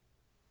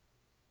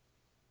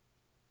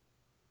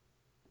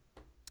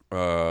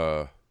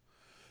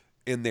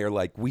 In there,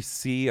 like we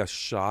see a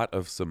shot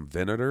of some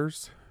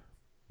Venators,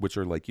 which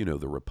are like, you know,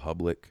 the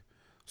Republic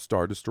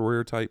Star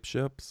Destroyer type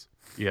ships.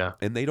 Yeah.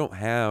 And they don't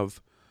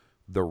have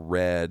the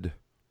red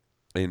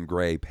and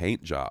gray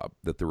paint job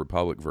that the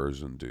Republic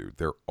version do.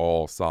 They're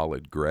all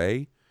solid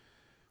gray,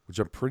 which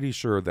I'm pretty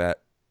sure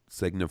that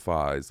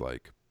signifies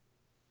like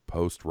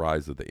post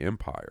Rise of the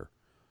Empire.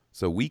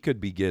 So we could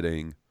be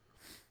getting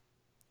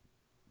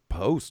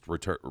post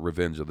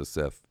Revenge of the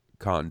Sith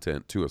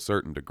content to a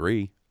certain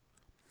degree.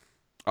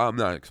 I'm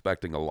not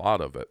expecting a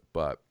lot of it,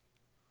 but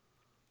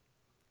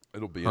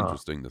it'll be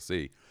interesting to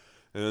see.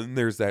 And then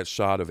there's that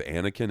shot of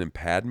Anakin and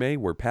Padme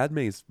where Padme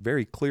is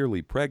very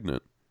clearly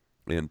pregnant,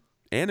 and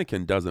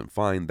Anakin doesn't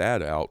find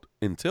that out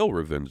until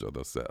Revenge of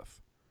the Sith.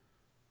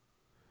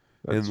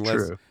 That's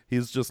Unless true.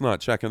 he's just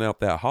not checking out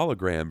that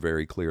hologram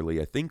very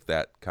clearly. I think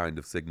that kind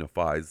of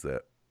signifies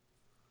that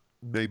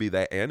maybe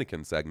that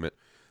Anakin segment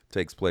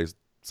takes place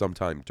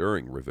sometime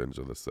during Revenge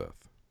of the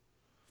Sith.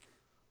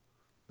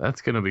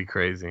 That's going to be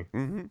crazy.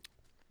 Mm-hmm.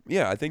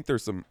 Yeah, I think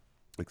there's some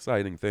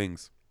exciting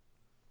things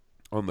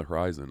on the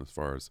horizon as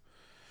far as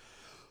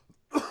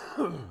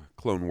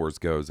Clone Wars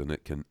goes and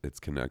its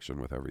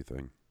connection with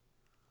everything.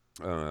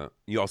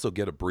 You also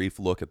get a brief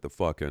look at the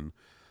fucking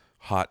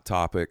Hot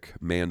Topic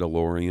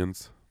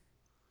Mandalorians.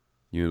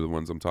 You know the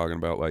ones I'm talking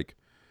about, like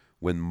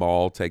when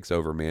Maul takes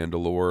over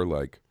Mandalore,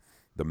 like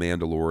the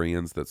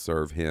Mandalorians that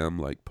serve him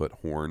like put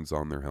horns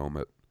on their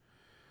helmet.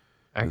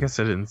 I guess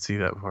I didn't see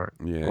that part.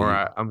 Yeah,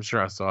 Or I'm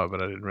sure I saw it,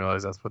 but I didn't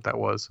realize that's what that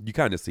was. You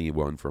kind of see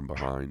one from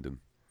behind, and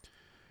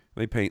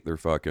they paint their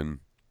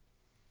fucking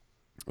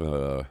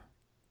armor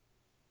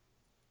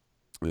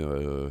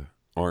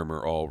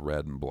all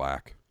red and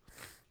black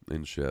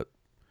and shit.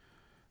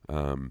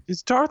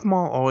 Is Darth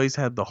Maul always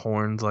had the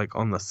horns like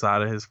on the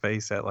side of his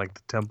face at like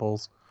the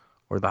temples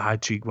or the high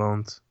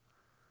cheekbones?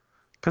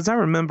 Because I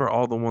remember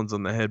all the ones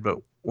on the head, but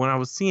when I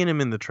was seeing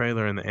him in the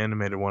trailer and the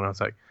animated one, I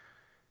was like,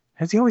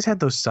 has he always had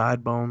those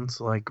side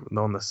bones like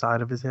on the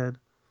side of his head?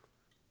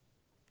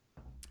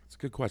 It's a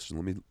good question.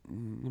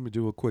 Let me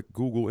do a quick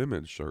Google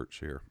image search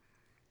here.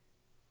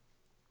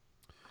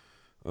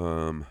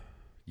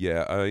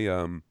 Yeah,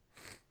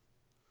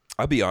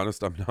 I'll be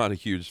honest, I'm not a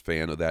huge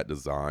fan of that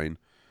design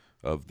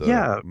of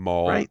the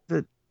Maul. Right,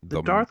 the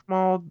Darth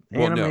Maul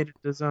animated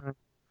design.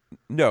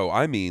 No,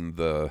 I mean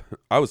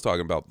I was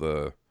talking about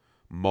the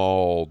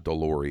Maul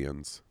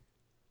DeLoreans.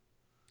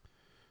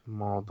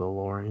 Maul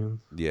DeLoreans.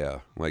 Yeah,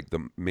 like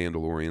the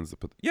Mandalorians.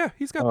 Yeah,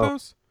 he's got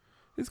those.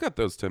 He's got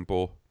those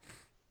temple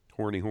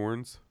horny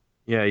horns.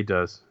 Yeah, he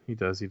does. He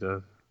does.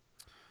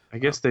 I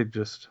guess they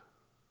just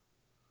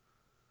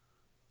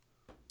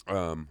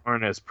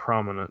aren't as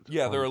prominent.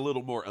 Yeah, they're a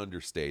little more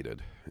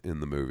understated in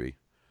the movie.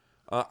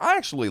 I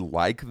actually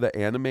like the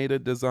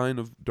animated design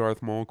of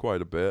Darth Maul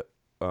quite a bit.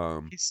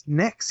 His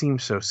neck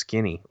seems so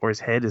skinny, or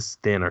his head is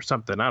thin, or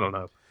something. I don't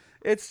know.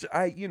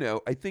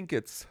 I think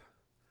it's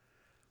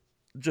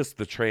just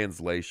the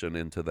translation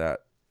into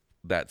that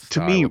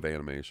style me, of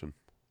animation.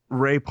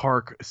 Ray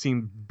Park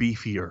seemed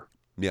beefier.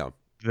 Yeah.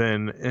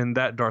 And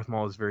that Darth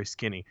Maul is very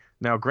skinny.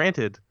 Now,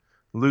 granted,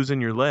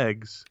 losing your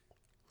legs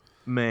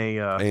may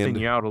thin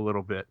you out a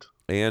little bit.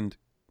 And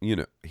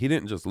he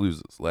didn't just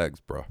lose his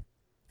legs, bro.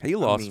 He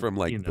lost from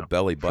the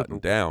belly button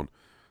down.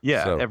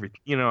 Yeah, so,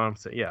 you know what I'm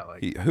saying? Yeah,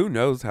 like who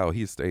knows how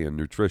he's staying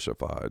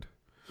nutritified.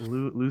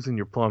 Losing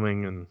your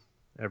plumbing and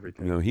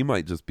everything. He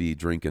might just be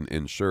drinking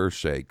Ensure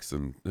shakes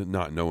and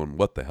not knowing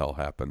what the hell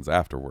happens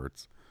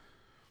afterwards.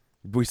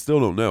 We still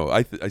don't know.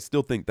 I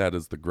still think that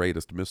is the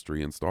greatest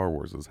mystery in Star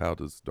Wars is how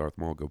does Darth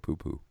Maul go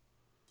poo-poo?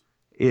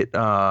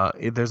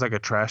 There's like a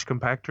trash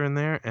compactor in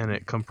there, and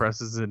it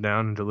compresses it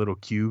down into little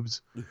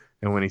cubes.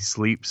 And when he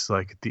sleeps,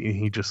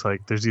 he just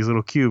there's these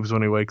little cubes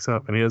when he wakes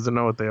up, and he doesn't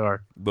know what they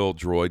are. Little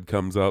droid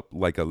comes up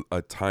like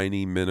a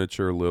tiny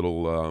miniature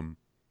little,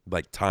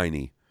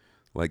 tiny,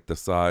 like the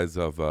size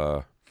of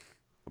I'm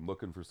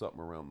looking for something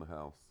around the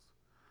house,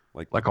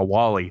 like a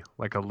Wally,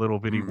 like a little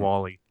bitty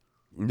Wally.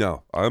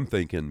 No, I'm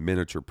thinking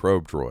miniature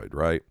probe droid,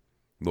 right?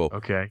 Well,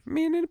 okay.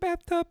 Man in a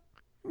bathtub,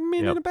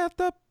 in a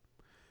bathtub.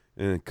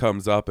 And it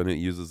comes up and it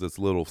uses its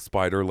little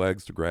spider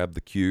legs to grab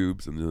the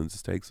cubes and then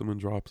just takes them and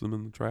drops them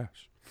in the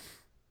trash.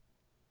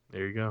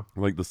 There you go.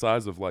 Like the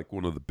size of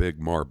one of the big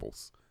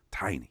marbles.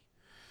 Tiny.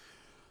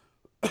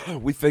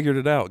 We figured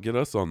it out. Get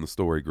us on the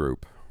story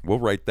group. We'll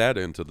write that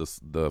into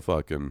the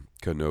fucking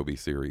Kenobi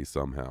series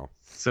somehow.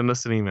 Send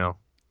us an email.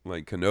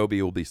 Like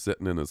Kenobi will be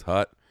sitting in his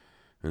hut,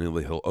 and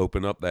he'll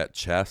open up that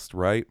chest,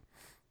 right?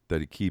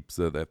 That he keeps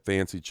that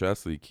fancy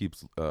chest that he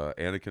keeps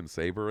Anakin's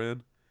saber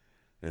in,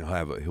 and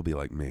he'll be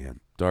like, man,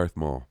 Darth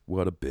Maul,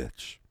 what a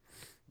bitch,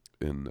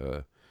 and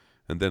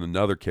then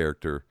another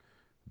character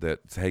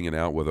that's hanging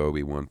out with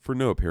Obi-Wan for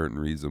no apparent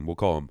reason. We'll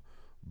call him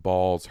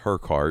Balls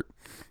Hercart.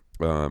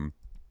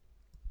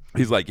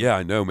 He's like, yeah,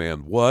 I know,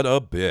 man, what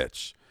a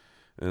bitch.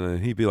 And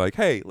then he'd be like,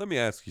 hey, let me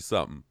ask you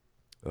something.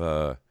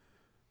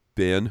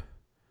 Ben,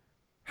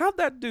 how'd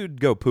that dude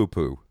go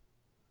poo-poo?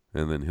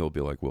 And then he'll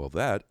be like, well,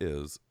 that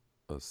is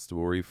a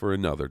story for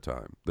another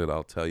time that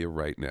I'll tell you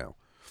right now.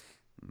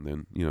 And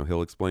then,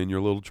 he'll explain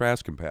your little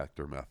trash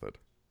compactor method.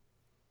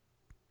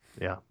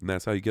 Yeah. And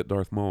that's how you get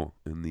Darth Maul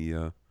in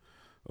the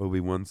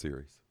Obi-Wan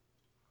series.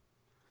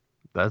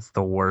 That's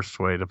the worst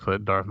way to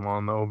put Darth Maul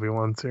in the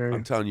Obi-Wan series.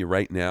 I'm telling you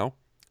right now,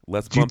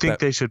 let's Do you bump think that.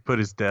 they should put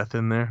his death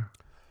in there?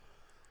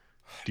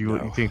 Do you,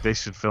 No. you think they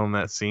should film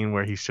that scene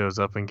where he shows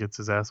up and gets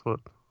his ass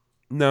whooped?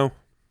 No,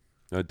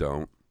 I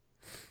don't.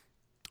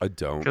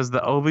 Because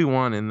the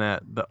Obi-Wan in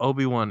that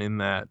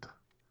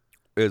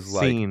Is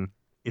like, scene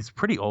is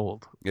pretty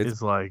old.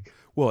 It's like,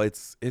 well,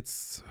 it's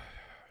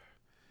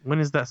when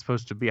is that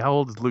supposed to be? How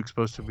old is Luke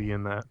supposed to be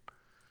in that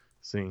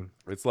scene?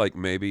 it's like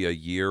maybe a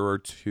year or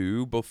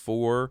two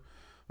before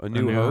A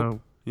New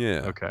Hope.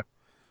 Yeah. Okay.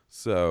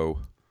 So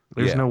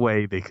There's no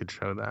way they could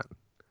show that.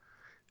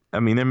 I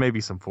mean, there may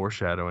be some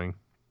foreshadowing.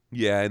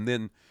 yeah, and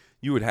then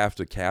you would have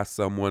to cast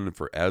someone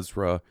for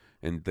Ezra,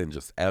 and then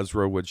just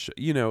Ezra would,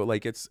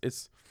 like it's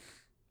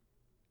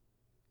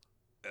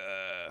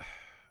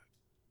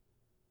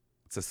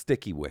a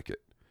sticky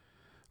wicket.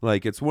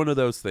 Like it's one of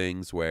those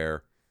things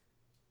where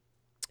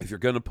if you're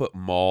gonna put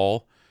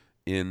Maul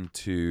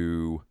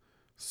into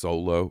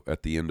Solo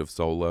at the end of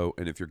Solo,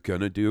 and if you're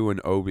gonna do an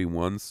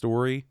Obi-Wan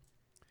story,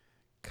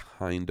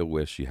 kinda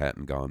wish you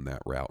hadn't gone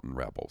that route in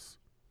Rebels.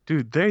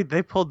 Dude,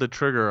 they pulled the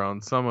trigger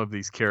on some of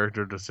these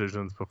character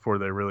decisions before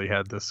they really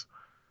had this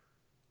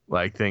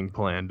thing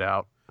planned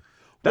out.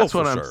 That's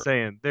Well, what for I'm sure.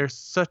 saying. There's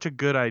such a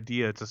good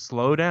idea to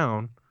slow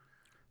down,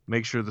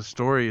 make sure the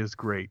story is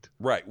great.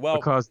 Right. Well,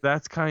 Because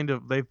that's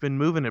they've been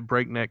moving at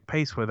breakneck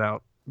pace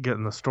without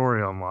getting the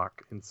story on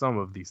lock in some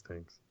of these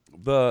things.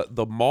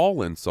 the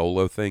Maul and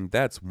Solo thing,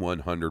 that's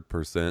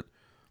 100%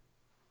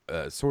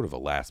 sort of a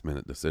last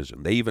minute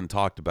decision. They even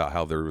talked about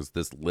how there was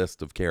this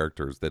list of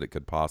characters that it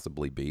could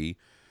possibly be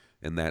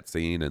in that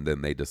scene, and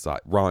then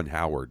Ron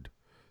Howard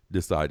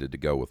decided to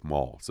go with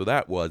Maul. So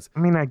that was I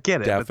mean, I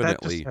get it, but that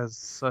definitely just has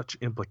such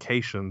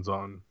implications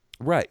on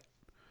right.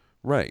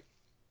 the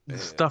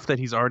stuff that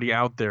he's already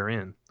out there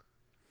in.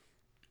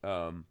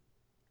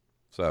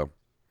 So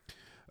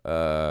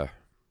I'm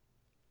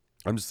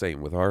just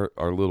saying, with our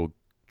little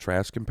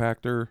trash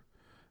compactor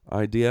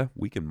idea,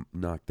 we can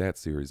knock that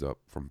series up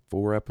from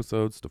 4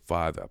 episodes to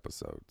 5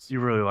 episodes. You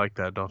really like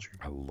that, don't you?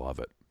 I love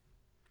it.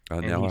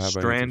 And Now I he's have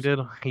stranded.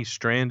 answers. He's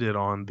stranded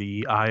on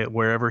the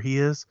wherever he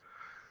is.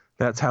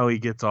 That's how he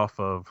gets off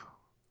of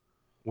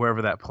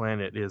wherever that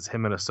planet is.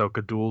 Him and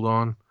Ahsoka dueled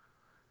on,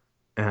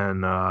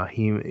 and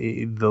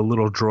the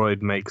little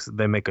droid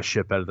make a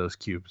ship out of those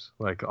cubes,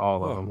 like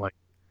all of them. Like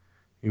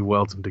he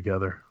welds them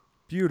together.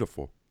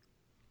 Beautiful.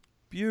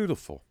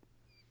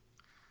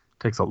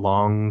 Takes a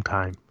long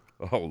time.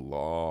 A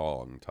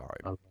long time.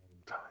 A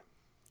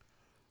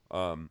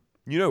long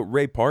time.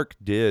 Ray Park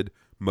did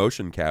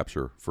motion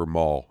capture for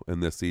Maul in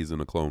this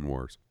season of Clone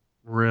Wars.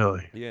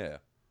 Really, Yeah.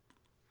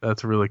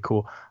 that's really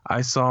cool.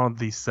 I saw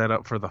the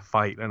setup for the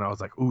fight, and I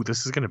was like, "Ooh,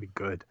 this is gonna be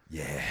good."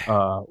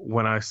 Yeah.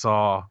 When I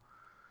saw,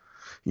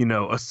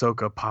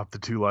 Ahsoka pop the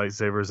 2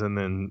 lightsabers and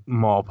then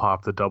Maul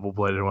pop the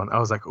double-bladed one, I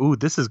was like, "Ooh,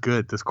 this is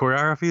good. This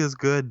choreography is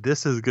good.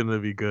 This is gonna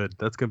be good.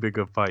 That's gonna be a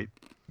good fight."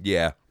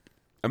 Yeah.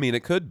 I mean,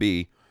 it could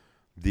be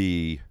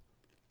the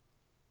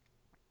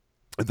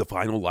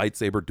final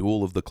lightsaber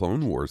duel of the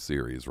Clone Wars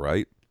series,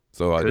 right?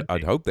 So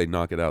I'd hope they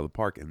knock it out of the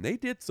park. And they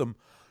did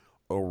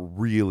a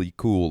really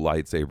cool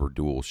lightsaber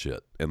duel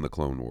shit in the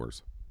Clone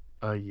Wars.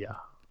 Yeah.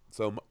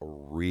 Some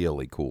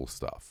really cool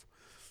stuff.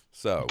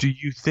 So Do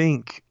you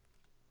think?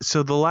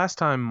 So the last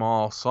time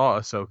Maul saw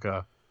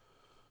Ahsoka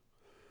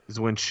is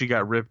when she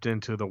got ripped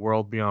into the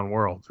world beyond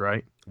worlds,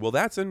 right? well,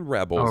 that's in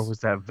Rebels. Or was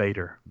that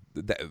Vader?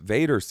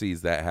 Vader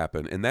sees that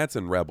happen, and that's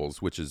in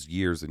Rebels, which is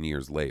years and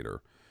years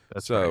later.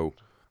 That's so right.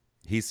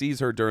 he sees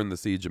her during the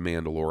Siege of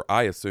Mandalore.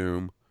 I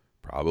assume,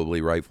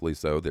 probably rightfully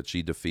so, that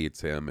she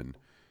defeats him and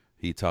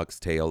he tucks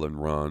tail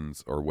and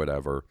runs or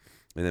whatever.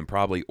 And then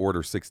probably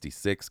Order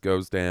 66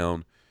 goes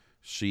down.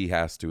 She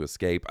has to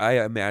escape.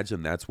 I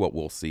imagine that's what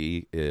we'll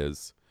see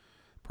is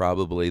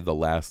probably the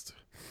last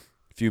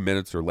few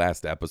minutes or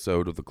last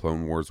episode of the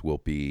Clone Wars will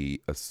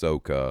be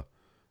Ahsoka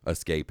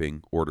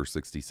escaping Order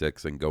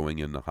 66 and going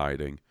into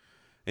hiding.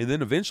 And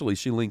then eventually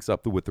she links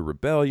up with the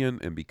Rebellion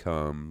and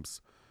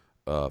becomes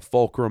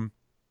Fulcrum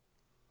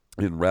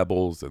in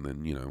Rebels. And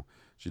then,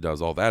 she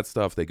does all that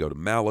stuff. They go to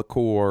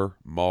Malachor.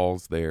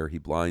 Maul's there. He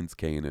blinds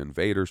Kanan.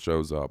 Vader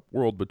shows up.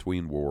 World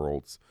Between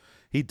Worlds.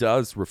 He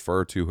does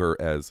refer to her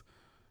as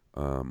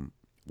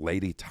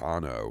Lady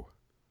Tano.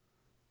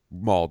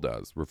 Maul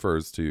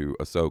refers to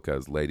Ahsoka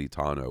as Lady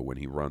Tano when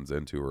he runs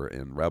into her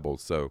in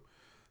Rebels. So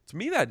to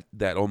me,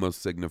 that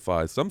almost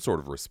signifies some sort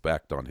of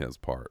respect on his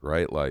part,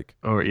 right? Like,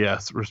 Oh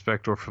yes,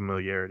 respect or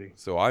familiarity.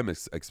 so I'm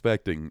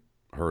expecting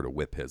her to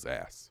whip his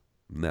ass,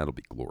 and that'll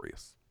be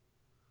glorious.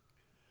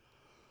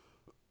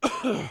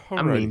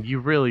 I mean, you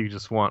really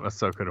just want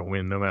Ahsoka to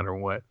win no matter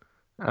what.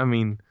 I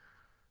mean,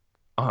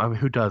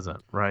 who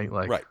doesn't, right?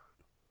 Like, right.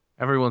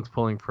 everyone's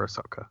pulling for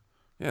Ahsoka.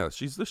 Yeah,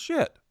 she's the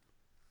shit.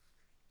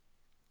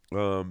 She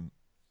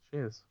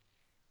is.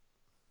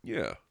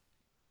 Yeah.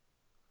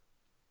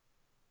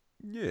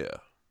 Yeah.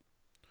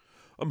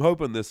 I'm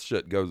hoping this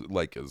shit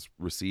is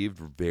received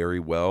very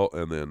well,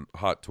 and then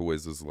Hot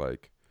Toys is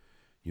like,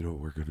 you know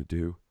what we're gonna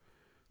do?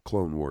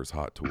 Clone Wars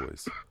Hot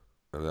Toys.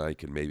 And I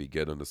can maybe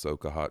get an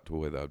Ahsoka hot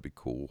toy. That would be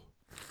cool.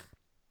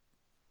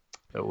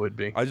 It would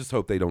be. I just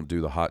hope they don't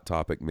do the Hot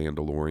Topic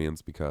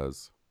Mandalorians,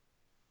 because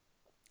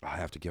I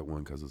have to get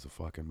one because it's a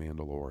fucking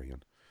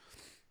Mandalorian.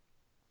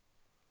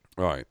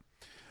 All right.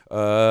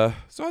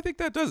 So I think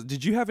that does.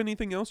 Did you have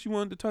anything else you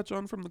wanted to touch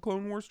on from the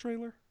Clone Wars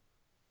trailer?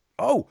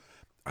 Oh,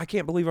 I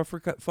can't believe I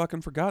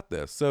fucking forgot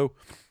this. So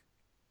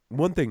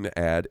one thing to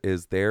add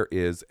is there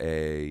is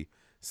a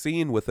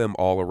scene with them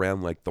all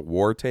around like the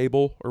war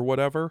table or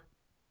whatever.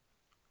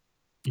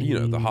 You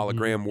know, the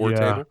hologram war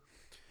table.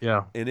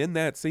 Yeah. And in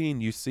that scene,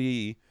 you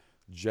see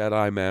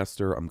Jedi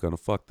Master, I'm going to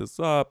fuck this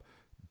up,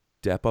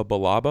 Depa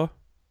Billaba.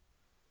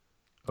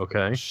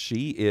 Okay.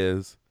 She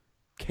is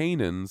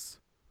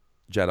Kanan's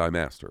Jedi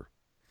Master.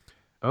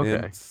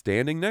 Okay. And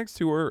standing next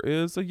to her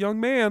is a young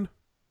man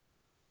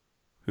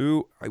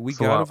who we It's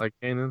a lot like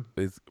Kanan.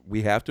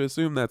 we have to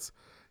assume that's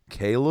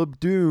Caleb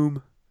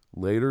Doom,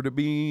 later to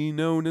be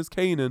known as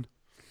Kanan.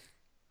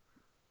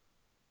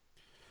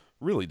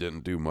 Really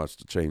didn't do much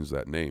to change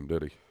that name,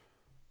 did he?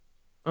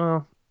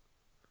 Oh,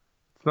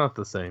 it's not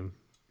the same.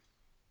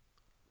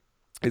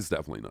 It's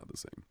definitely not the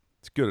same.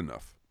 It's good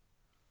enough.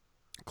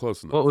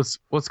 Close enough.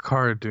 What's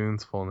Cara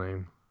Dune's full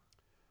name?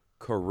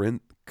 Carinthia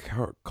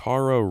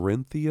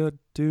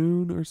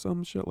Dune or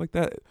some shit like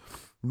that.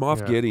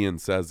 Moff Gideon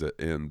says it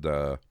in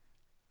that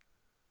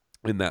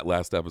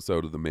last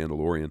episode of The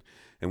Mandalorian.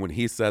 And when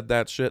he said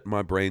that shit,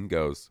 my brain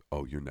goes,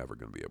 oh, you're never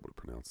going to be able to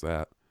pronounce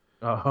that.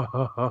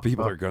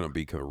 People are going to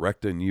be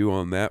correcting you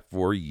on that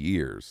for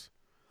years.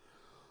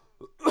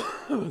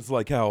 It's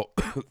like how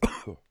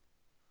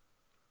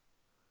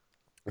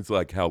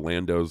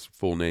Lando's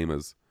full name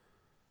is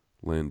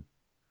Landonis.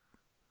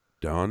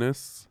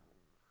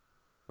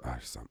 I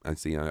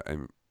see.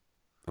 I'm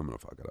gonna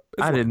fuck it up.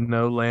 I didn't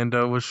know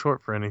Lando was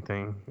short for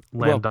anything.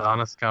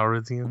 Landonis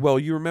Calrissian. Well,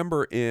 you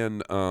remember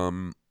in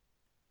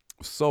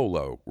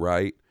Solo,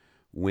 right?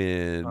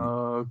 When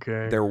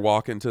they're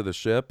walking to the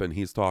ship and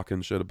he's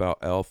talking shit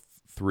about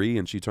L3,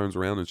 and she turns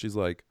around and she's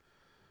like,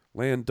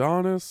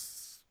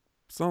 Landonis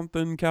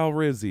something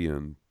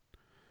Calrissian.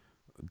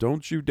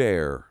 Don't you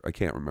dare. I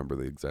can't remember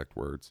the exact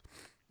words.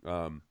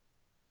 I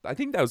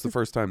think that was the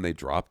first time they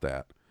dropped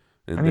that.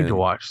 And I need to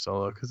watch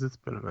Solo because it's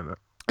been a minute.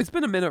 It's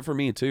been a minute for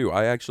me too.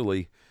 I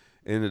actually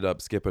ended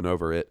up skipping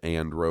over it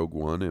and Rogue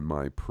One in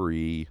my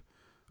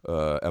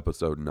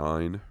episode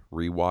 9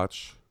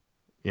 rewatch.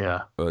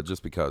 Yeah.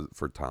 Just because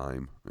for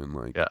time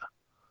and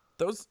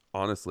those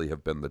honestly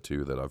have been the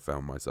two that I've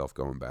found myself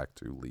going back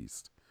to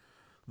least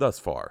thus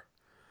far.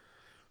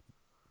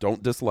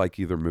 Don't dislike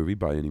either movie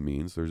by any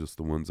means. They're just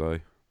the ones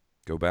I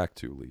go back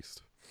to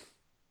least.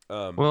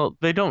 Well,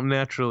 they don't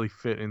naturally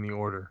fit in the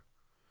order.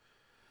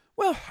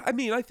 Well, I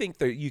mean, I think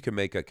that you can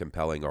make a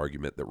compelling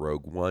argument that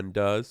Rogue One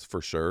does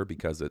for sure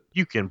because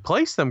you can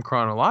place them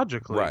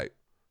chronologically, right?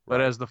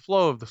 But as the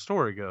flow of the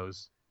story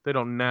goes, they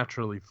don't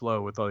naturally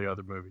flow with all the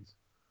other movies.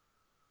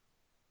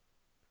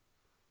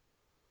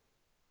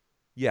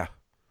 Yeah,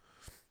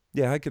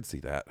 I could see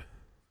that.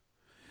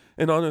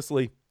 And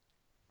honestly,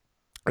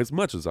 as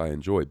much as I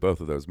enjoy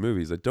both of those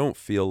movies, I don't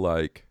feel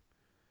like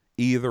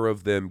either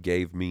of them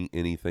gave me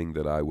anything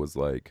that I was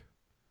like,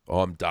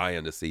 oh, I'm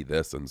dying to see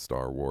this in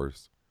Star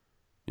Wars,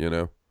 you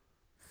know?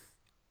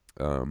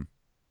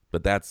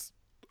 But that's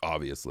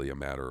obviously a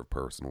matter of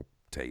personal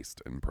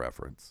taste and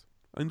preference.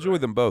 I enjoy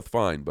them both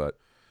fine, but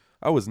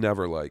I was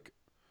never like,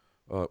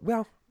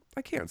 well,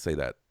 I can't say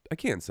that. I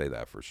can't say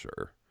that for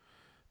sure.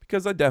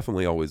 Because I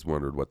definitely always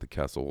wondered what the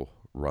Kessel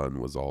Run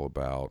was all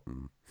about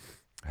and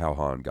how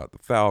Han got the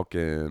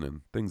Falcon and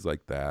things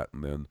like that.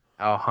 And then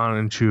how Han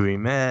and Chewie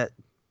met.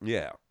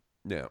 Yeah.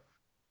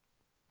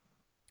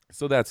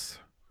 So that's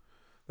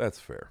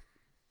fair.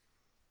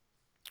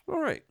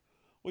 All right.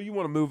 Well, you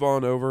want to move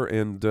on over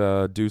and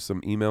do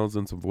some emails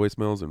and some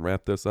voicemails and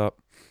wrap this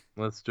up?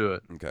 Let's do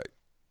it. Okay.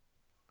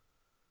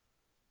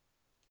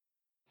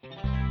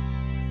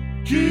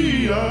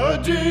 Kia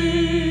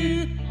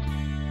D.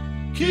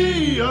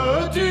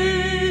 Kia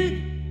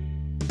D.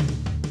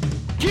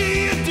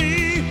 Kia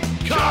D.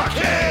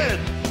 Cockhead.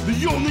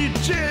 The only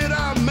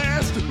Jedi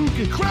Master who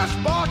can crush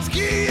box.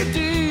 Kia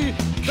D.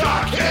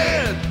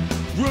 Cockhead.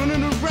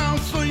 Running around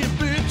slaying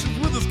bitches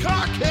with his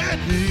cockhead.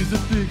 He's a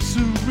big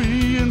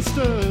Syrian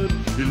stud.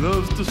 He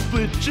loves to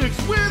split chicks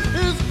with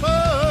his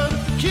pud.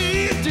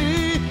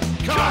 Kid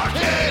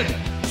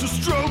cockhead. So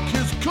stroke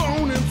his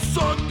cone and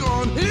suck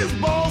on his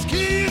balls.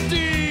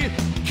 Kid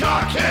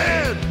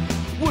cockhead.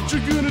 What you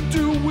gonna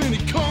do when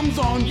he comes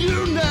on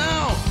you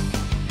now?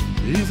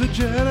 He's a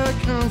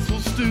Jedi Council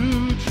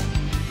stooge,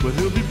 but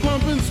he'll be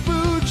pumping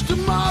spooge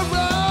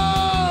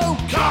tomorrow.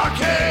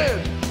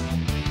 Cockhead!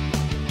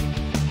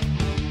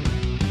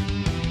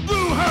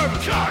 Blue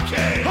Harvest!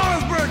 Cockhead!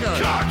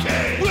 Harsberger!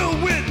 Cockhead! Will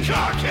Witten!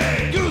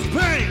 Cockhead! Goose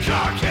Payne!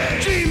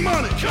 Cockhead!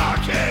 G-Money!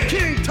 Cockhead!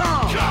 King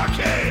Tom!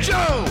 Cockhead!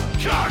 Joe!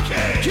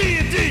 Cockhead!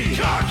 Kia D!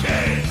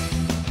 Cockhead!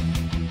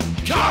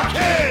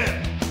 Cockhead!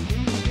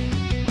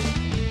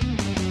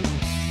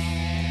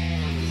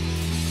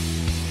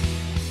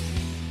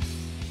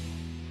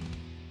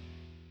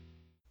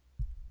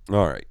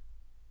 All right.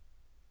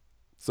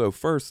 So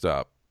first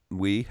up,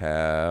 we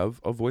have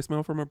a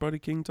voicemail from our buddy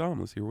King Tom.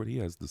 Let's hear what he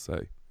has to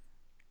say.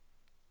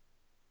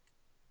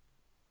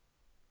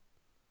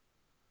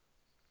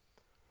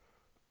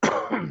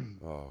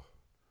 Oh,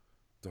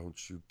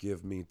 don't you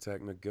give me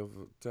technical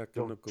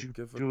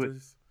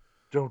difficulties.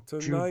 Don't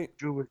Tonight,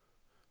 you do it.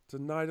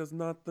 Tonight is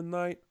not the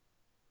night.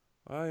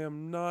 I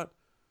am not.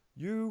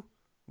 You,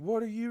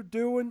 what are you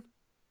doing?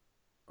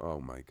 Oh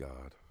my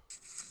God.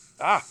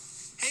 Ah!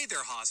 Hey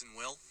there, Haas and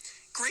Will.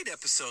 Great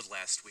episode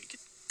last week. It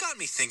got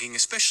me thinking,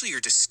 especially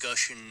your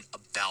discussion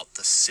about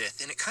the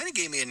Sith, and it kind of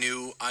gave me a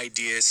new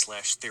idea /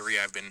 theory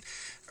I've been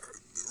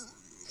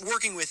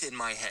working with in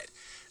my head.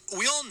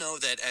 We all know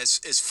that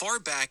as far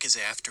back as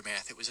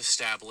Aftermath, it was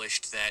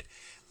established that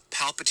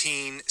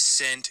Palpatine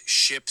sent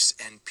ships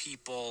and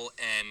people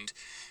and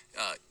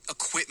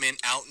equipment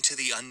out into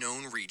the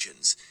unknown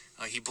regions.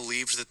 He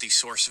believed that the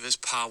source of his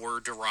power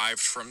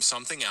derived from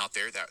something out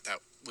there that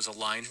was a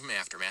line from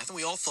Aftermath, and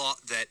we all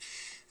thought that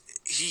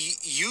he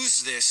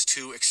used this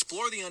to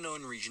explore the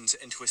unknown regions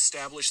and to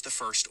establish the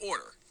First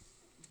Order,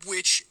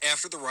 which,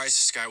 after The Rise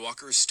of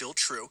Skywalker, is still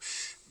true.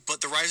 But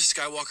The Rise of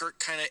Skywalker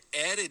kind of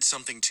added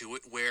something to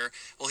it where,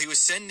 well, he was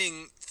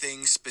sending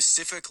things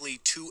specifically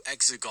to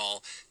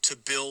Exegol to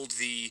build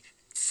the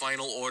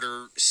Final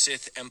Order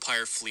Sith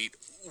Empire fleet,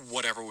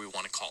 whatever we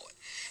want to call it.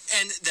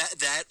 And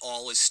that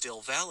all is still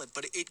valid,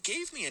 but it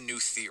gave me a new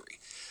theory.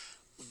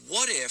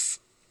 What if,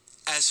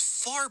 as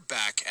far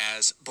back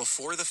as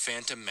before the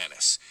Phantom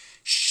Menace,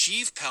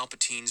 Sheev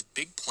Palpatine's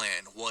big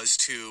plan was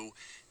to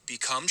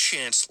become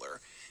Chancellor,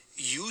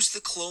 use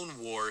the Clone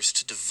Wars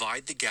to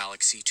divide the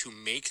galaxy, to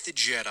make the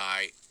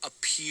Jedi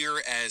appear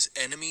as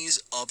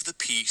enemies of the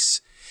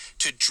peace,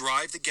 to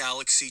drive the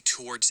galaxy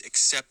towards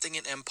accepting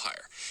an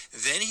empire.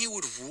 Then he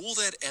would rule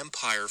that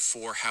empire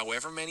for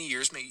however many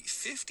years, maybe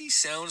 50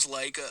 sounds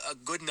like a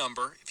good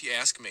number, if you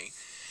ask me.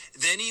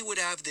 Then he would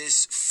have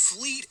this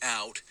fleet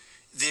out,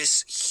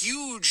 this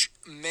huge,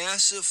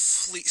 massive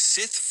fleet,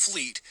 Sith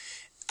fleet,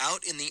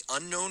 out in the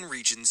unknown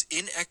regions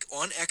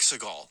on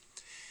Exegol.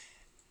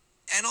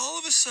 And all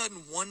of a sudden,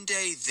 one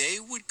day, they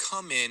would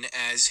come in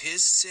as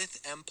his Sith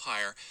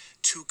Empire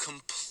to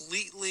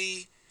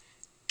completely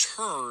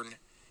turn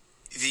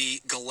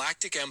the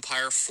Galactic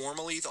Empire,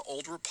 formerly the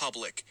Old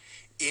Republic,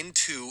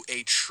 into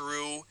a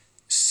true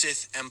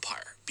Sith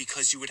Empire.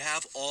 Because you would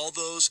have all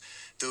those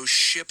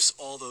ships,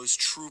 all those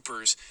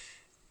troopers,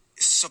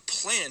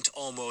 supplant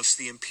almost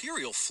the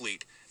Imperial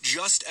fleet.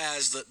 Just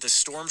as the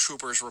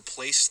Stormtroopers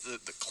replaced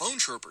the Clone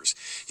Troopers,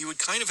 you would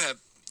kind of have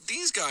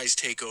these guys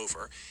take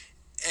over,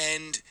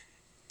 and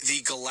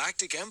the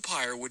Galactic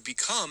Empire would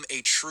become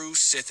a true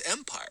Sith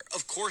Empire.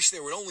 Of course,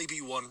 there would only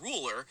be one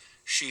ruler,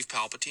 Sheev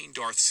Palpatine,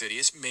 Darth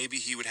Sidious. Maybe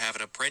he would have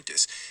an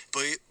apprentice,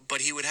 but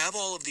he would have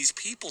all of these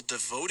people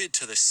devoted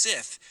to the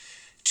Sith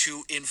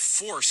to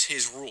enforce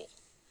his rule,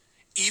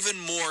 even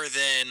more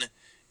than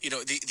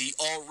the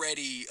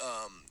already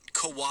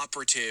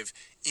cooperative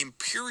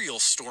Imperial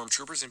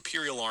Stormtroopers,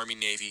 Imperial Army,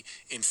 Navy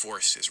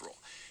enforced his rule.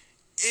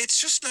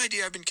 It's just an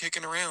idea I've been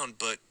kicking around,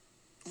 but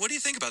what do you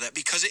think about that?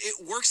 Because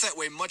it works that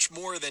way much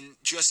more than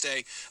just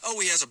he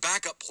has a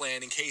backup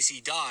plan in case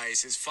he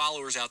dies, his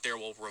followers out there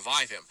will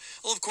revive him.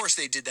 Well, of course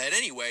they did that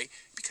anyway,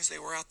 because they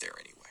were out there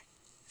anyway.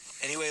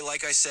 Anyway,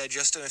 like I said,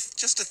 just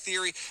a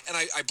theory, and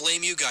I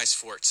blame you guys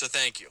for it, so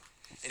thank you.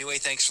 Anyway,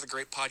 thanks for the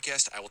great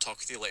podcast. I will talk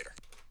with you later.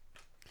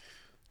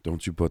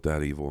 Don't you put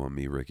that evil on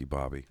me, Ricky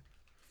Bobby.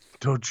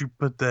 Don't you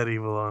put that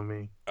evil on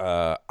me.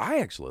 I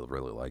actually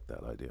really like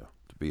that idea,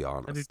 to be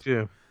honest. I do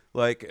too.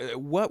 Like,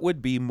 what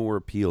would be more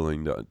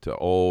appealing to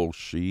old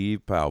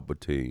Sheev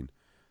Palpatine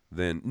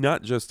than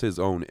not just his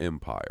own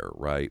empire,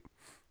 right?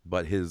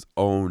 But his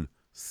own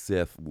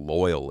Sith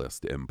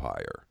loyalist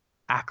empire.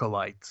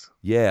 Acolytes.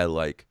 Yeah,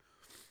 like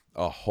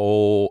a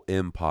whole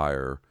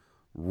empire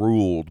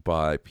ruled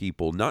by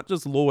people not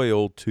just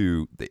loyal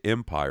to the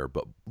empire,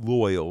 but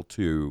loyal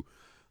to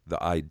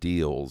the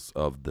ideals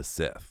of the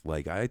Sith.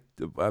 Like, I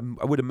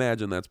would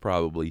imagine that's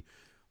probably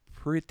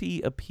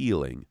pretty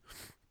appealing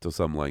to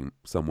someone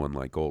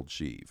like old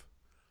Sheev.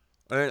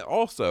 And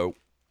also,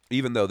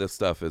 even though this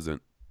stuff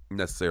isn't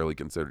necessarily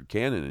considered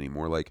canon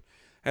anymore, like,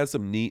 has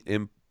some neat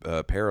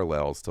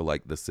parallels to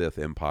like the Sith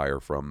Empire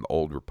from the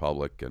Old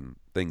Republic and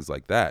things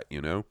like that,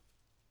 you know?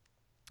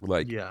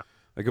 Like, Yeah.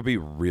 that could be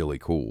really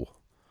cool.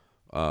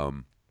 I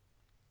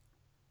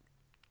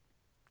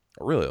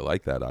really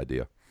like that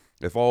idea.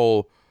 If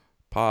all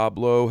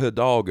Pablo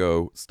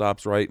Hidalgo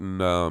stops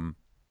writing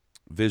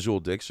visual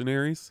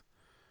dictionaries,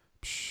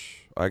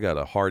 I got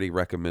a hearty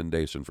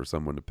recommendation for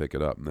someone to pick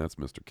it up, and that's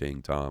Mr.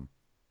 King Tom.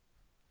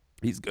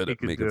 He's good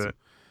at making some.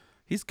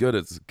 He's good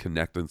at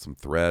connecting some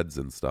threads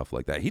and stuff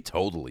like that. He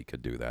totally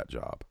could do that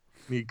job.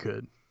 He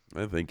could.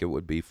 I think it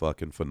would be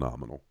fucking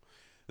phenomenal.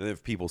 And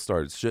if people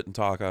started shit and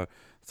talking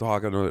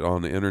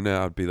on the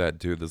internet, I'd be that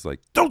dude that's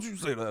like, "Don't you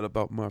say that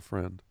about my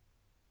friend.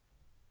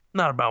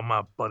 Not about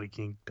my buddy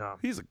King Tom.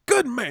 He's a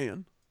good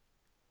man."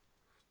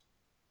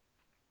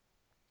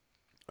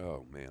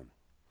 Oh, man.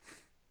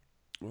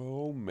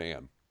 Oh,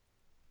 man.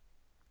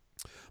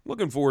 I'm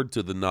looking forward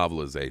to the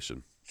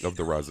novelization of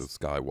The Rise of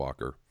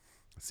Skywalker.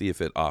 See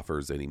if it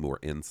offers any more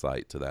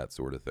insight to that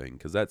sort of thing.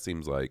 Because that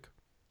seems like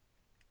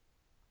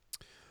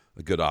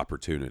a good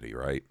opportunity,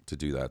 right? To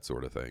do that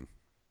sort of thing.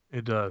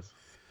 It does.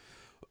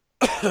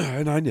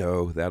 And I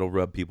know that'll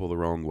rub people the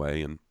wrong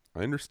way. And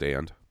I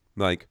understand.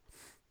 Like,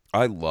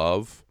 I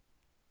love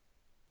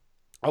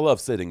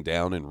sitting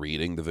down and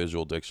reading the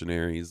visual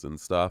dictionaries and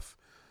stuff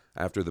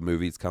after the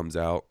movies comes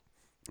out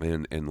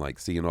and like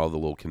seeing all the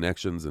little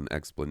connections and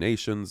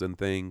explanations and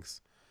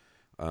things.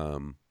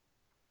 But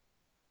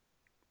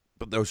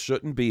those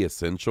shouldn't be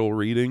essential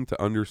reading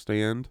to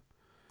understand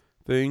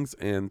things.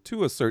 And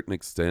to a certain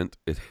extent,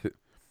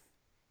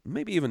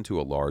 maybe even to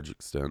a large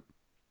extent,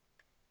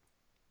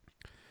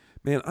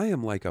 man, I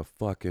am like a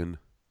fucking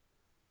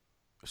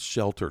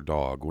shelter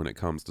dog when it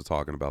comes to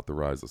talking about The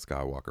Rise of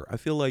Skywalker. I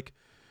feel like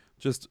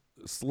just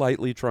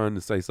slightly trying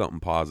to say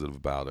something positive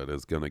about it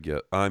is gonna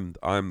get. I'm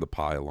the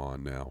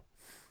pylon now.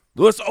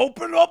 Let's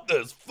open up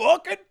this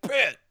fucking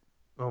pit.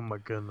 Oh my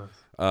goodness.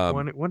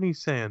 What are you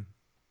saying?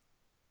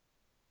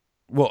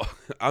 Well,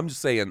 I'm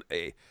just saying.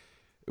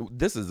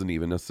 This isn't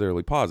even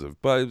necessarily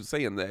positive, but I'm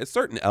saying that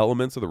certain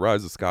elements of The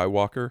Rise of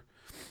Skywalker,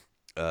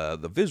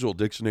 the visual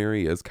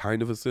dictionary is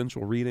kind of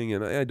essential reading,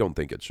 and I don't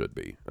think it should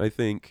be. I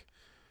think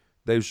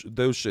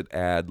those should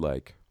add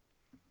like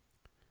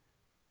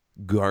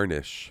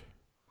garnish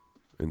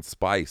and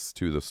spice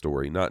to the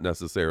story, not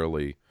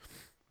necessarily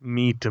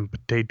meat and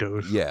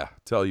potatoes. Yeah,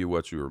 tell you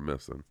what you were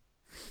missing.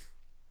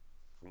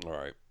 All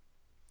right.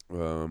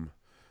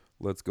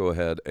 Let's go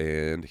ahead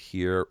and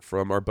hear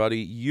from our buddy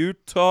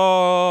Utah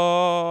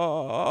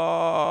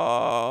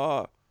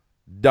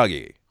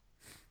Dougie.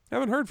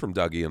 Haven't heard from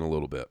Dougie in a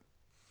little bit.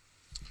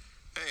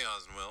 Hey,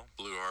 Oswell,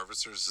 Blue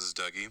Harvesters, this is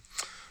Dougie.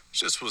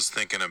 Just was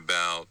thinking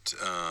about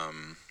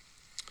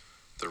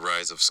the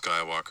Rise of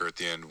Skywalker at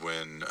the end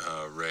when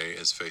Rey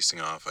is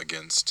facing off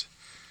against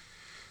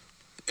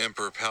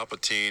Emperor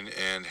Palpatine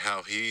and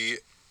how he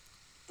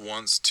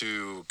wants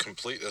to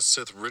complete a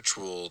Sith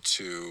ritual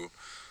to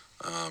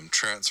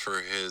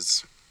transfer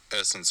his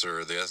essence,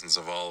 or the essence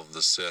of all of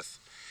the Sith,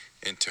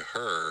 into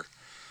her.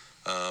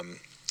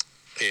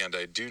 And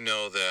I do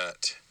know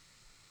that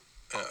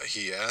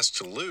he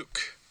asked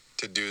Luke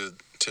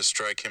to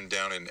strike him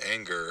down in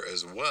anger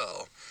as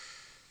well.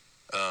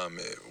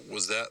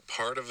 Was that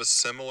part of a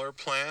similar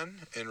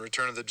plan in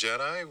Return of the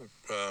Jedi?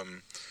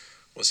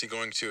 Was he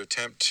going to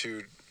attempt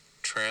to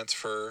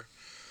transfer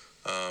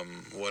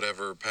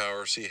whatever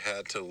powers he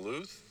had to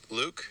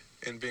Luke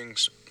in being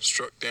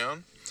struck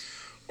down?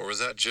 Or was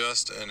that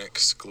just an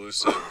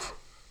exclusive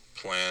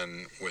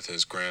plan with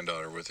his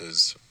granddaughter, with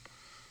his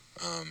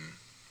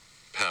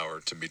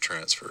power to be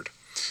transferred?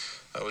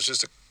 That was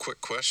just a quick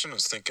question. I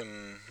was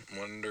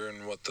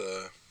wondering what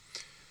the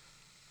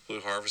Blue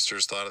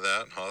Harvesters thought of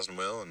that, Haas and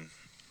Will. And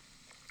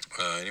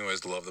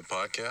anyways, love the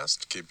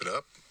podcast. Keep it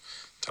up.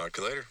 Talk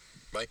to you later.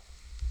 Bye.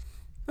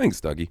 Thanks,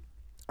 Dougie.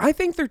 I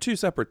think they're two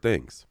separate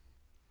things.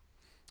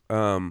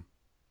 I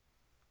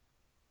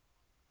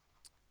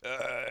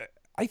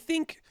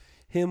think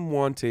him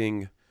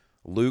wanting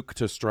Luke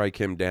to strike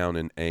him down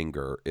in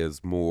anger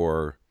is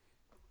more.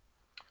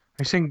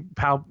 I think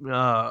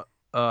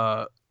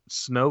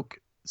Snoke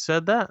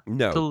said that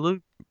No. to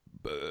Luke.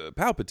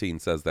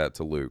 Palpatine says that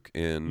to Luke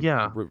in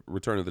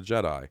Return of the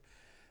Jedi.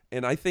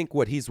 And I think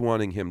what he's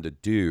wanting him to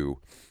do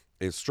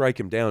is strike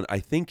him down. I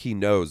think he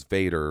knows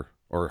Vader,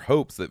 or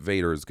hopes that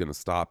Vader is going to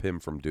stop him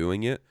from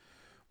doing it.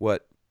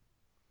 What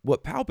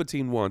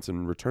Palpatine wants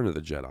in Return of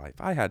the Jedi, if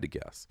I had to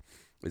guess,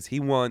 is he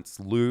wants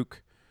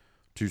Luke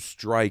to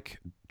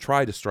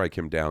try to strike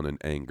him down in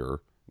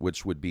anger,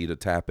 which would be to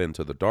tap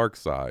into the dark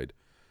side.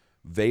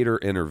 Vader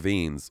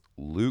intervenes,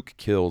 Luke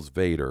kills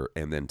Vader,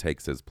 and then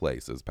takes his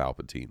place as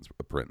Palpatine's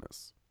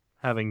apprentice.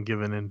 Having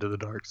given into the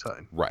dark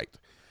side. Right.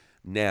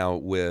 Now,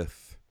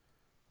 with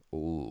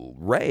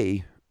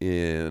Rey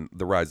in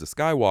The Rise of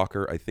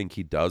Skywalker, I think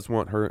he does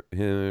want her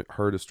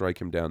to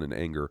strike him down in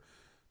anger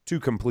to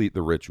complete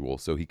the ritual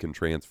so he can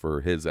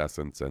transfer his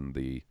essence and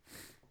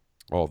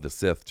all the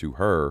Sith to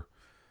her.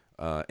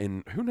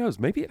 And who knows,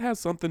 maybe it has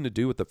something to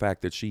do with the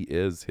fact that she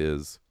is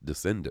his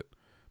descendant.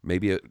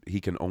 Maybe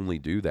he can only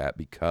do that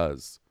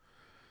because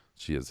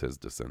she is his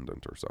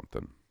descendant or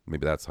something.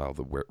 Maybe that's how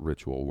the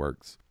ritual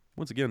works.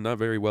 Once again, not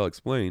very well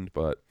explained,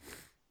 but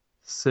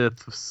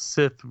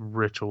Sith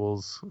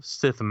rituals,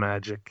 Sith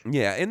magic.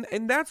 yeah,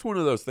 and that's one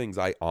of those things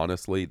I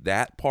honestly,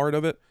 that part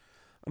of it,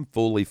 I'm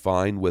fully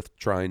fine with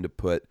trying to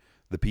put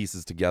the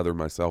pieces together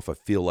myself. I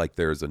feel like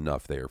there's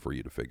enough there for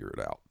you to figure it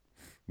out.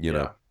 You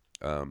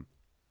know?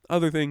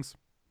 Other things,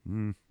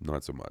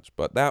 not so much.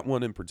 But that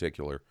one in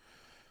particular,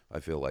 I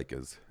feel like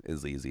is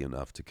easy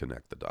enough to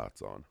connect the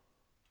dots on.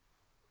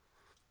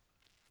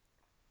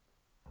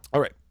 All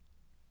right.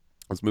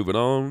 Let's move it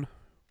on.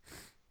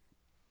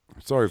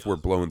 Sorry if we're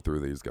blowing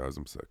through these, guys.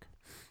 I'm sick.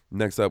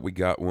 Next up, we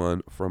got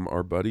one from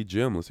our buddy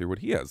Jim. Let's hear what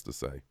he has to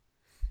say.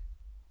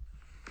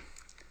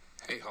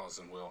 Hey, Halls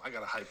and Will, I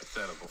got a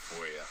hypothetical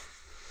for you.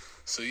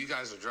 So you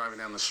guys are driving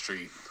down the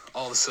street.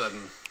 All of a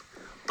sudden,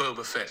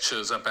 Boba Fett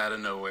shows up out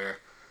of nowhere,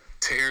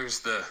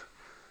 tears the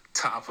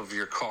top of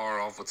your car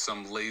off with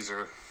some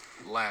laser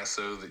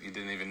lasso that you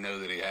didn't even know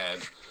that he had.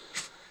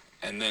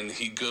 And then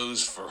he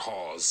goes for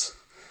Hawes.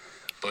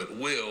 But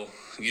Will,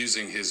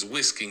 using his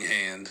whisking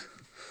hand,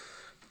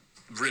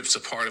 rips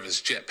a part of his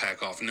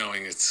jetpack off,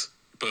 knowing it's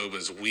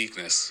Boba's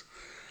weakness.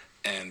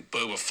 And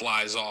Boba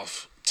flies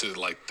off to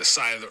like the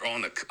side of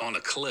on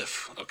a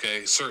cliff,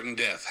 okay? Certain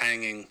death,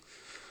 hanging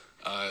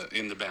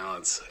in the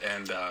balance.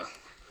 And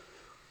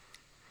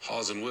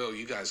Hawes and Will,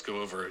 you guys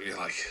go over, you're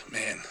like,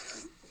 man,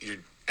 your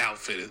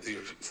outfit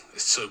is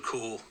so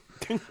cool.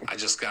 I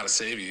just got to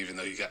save you, even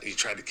though you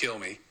tried to kill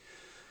me.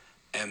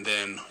 And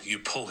then you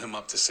pull him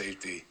up to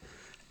safety,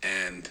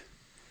 and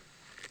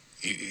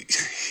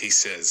he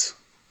says,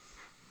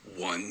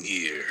 1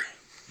 year.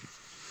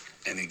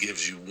 And he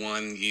gives you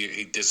 1 year.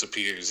 He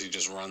disappears. He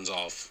just runs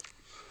off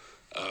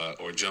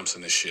or jumps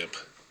in the ship.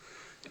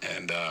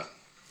 And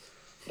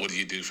what do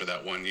you do for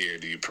that 1 year?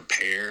 Do you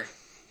prepare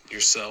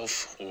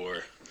yourself,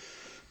 or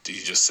do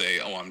you just say,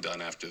 oh, I'm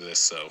done after this,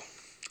 so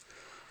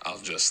I'll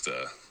just,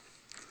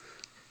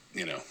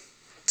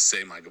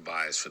 say my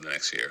goodbyes for the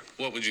next year?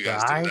 What would you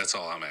guys do? That's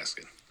all I'm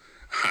asking.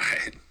 All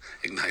right.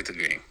 Ignite the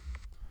green.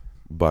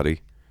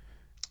 Buddy.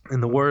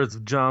 In the words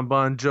of John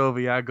Bon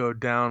Jovi, I go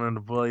down in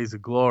a blaze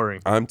of glory.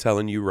 I'm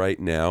telling you right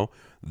now,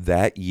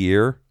 that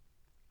year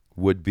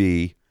would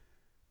be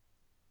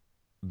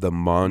the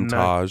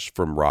montage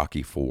from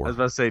Rocky IV. I was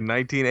about to say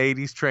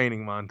 1980s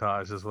training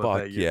montage is what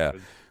that year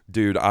was.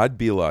 Dude, I'd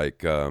be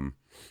like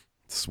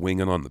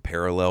swinging on the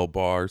parallel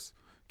bars,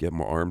 getting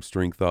my arm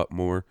strength up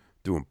more,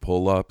 doing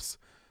pull-ups.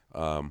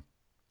 I'm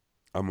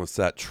going to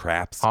set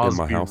traps in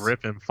my house.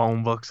 Ripping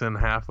phone books in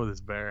half with his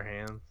bare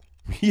hands.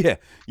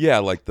 Yeah,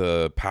 like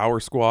the Power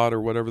Squad or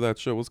whatever that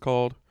show was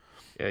called.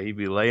 Yeah, he'd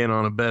be laying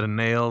on a bed of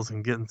nails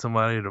and getting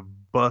somebody to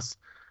bust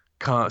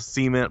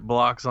cement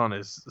blocks on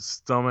his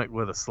stomach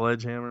with a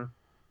sledgehammer.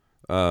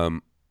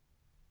 And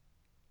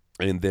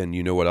then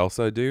you know what else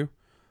I do?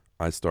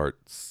 I start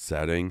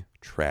setting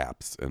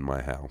traps in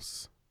my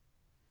house.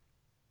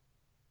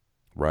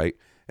 Right?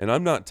 And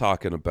I'm not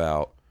talking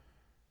about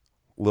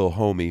little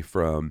homie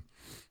from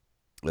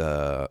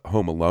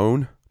Home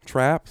Alone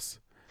traps.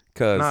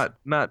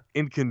 Not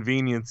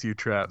inconvenience you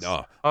traps.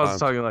 No, I was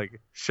talking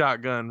like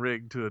shotgun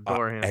rigged to a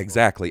door handle.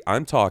 Exactly.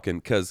 I'm talking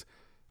because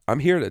I'm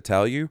here to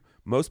tell you,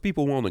 most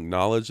people won't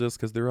acknowledge this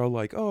because they're all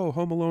like, oh,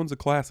 Home Alone's a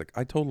classic.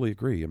 I totally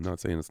agree. I'm not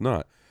saying it's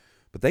not.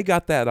 But they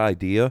got that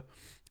idea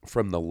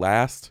from the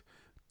last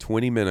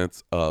 20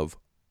 minutes of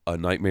A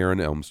Nightmare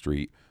on Elm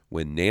Street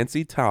when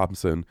Nancy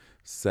Thompson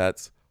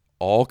sets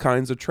all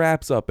kinds of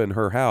traps up in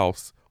her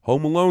house,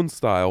 Home Alone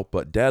style,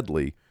 but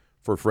deadly,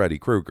 for Freddy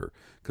Krueger.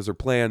 Because her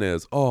plan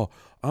is, I'm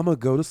going to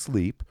go to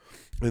sleep,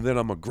 and then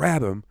I'm going to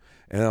grab him,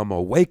 and I'm going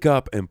to wake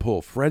up and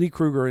pull Freddy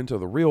Krueger into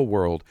the real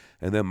world,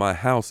 and then my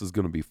house is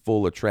going to be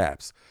full of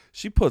traps.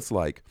 She puts,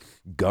 like,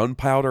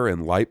 gunpowder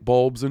and light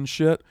bulbs and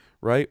shit,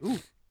 right? Ooh.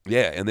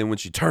 Yeah, and then when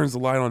she turns the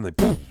light on,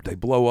 they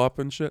blow up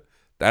and shit.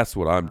 That's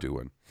what I'm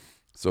doing.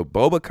 So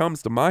Boba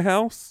comes to my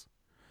house,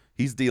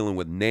 he's dealing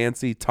with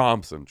Nancy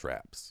Thompson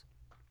traps.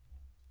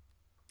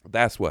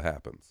 That's what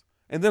happens.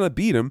 And then I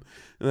beat him,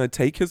 and I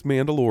take his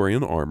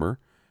Mandalorian armor,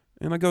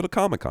 and I go to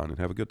Comic-Con and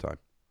have a good time.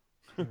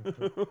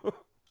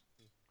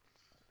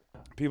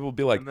 People will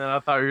be like... And then I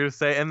thought you were going to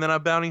say, and then I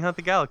bounty hunt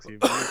the galaxy.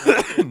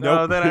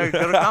 No, then I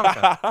go to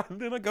Comic-Con.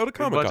 Then I go to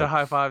Comic-Con. A bunch of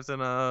high fives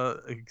and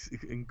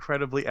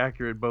incredibly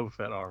accurate Boba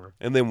Fett armor.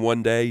 And then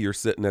one day, you're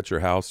sitting at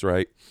your house,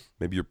 right?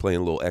 Maybe you're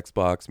playing a little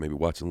Xbox, maybe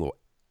watching a little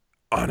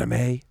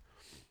anime.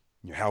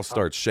 Your house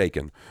starts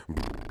shaking.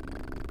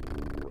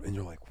 And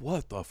you're like,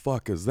 what the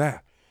fuck is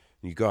that?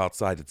 And you go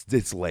outside,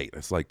 it's late.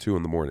 It's like 2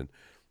 a.m.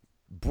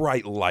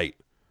 Bright light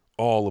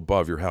all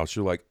above your house.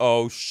 You're like,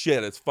 oh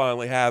shit, it's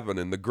finally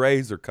happening. The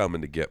Greys are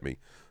coming to get me.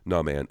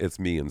 No, man, it's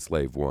me and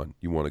Slave One.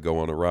 You want to go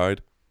on a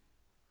ride?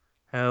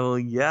 Hell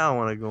yeah, I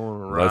want to go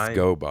on a ride. Let's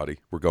go, buddy.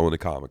 We're going to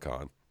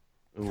Comic-Con.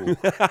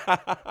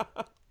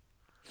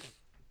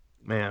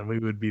 Man, we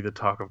would be the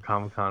talk of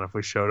Comic-Con if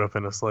we showed up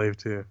in a Slave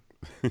too.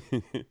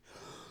 They'd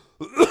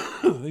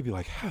be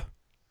like,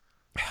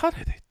 how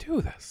did they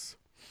do this?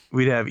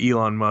 We'd have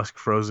Elon Musk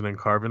frozen in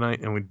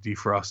carbonite, and we'd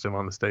defrost him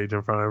on the stage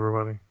in front of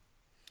everybody.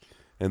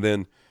 And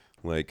then,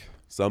 like,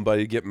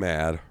 somebody get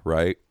mad,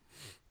 right?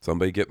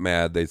 Somebody get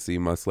mad. They see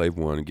my Slave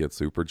One and get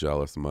super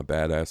jealous of my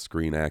badass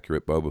screen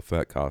accurate Boba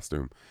Fett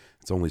costume.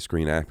 It's only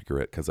screen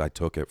accurate because I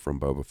took it from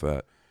Boba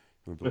Fett.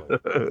 Like,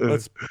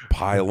 let's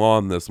pile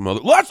on this mother.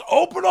 Let's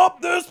open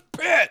up this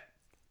pit.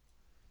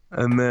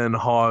 And then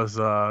Hawes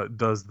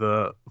does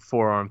the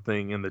forearm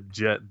thing, and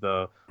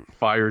the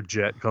fire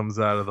jet comes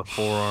out of the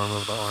forearm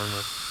of the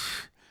armor.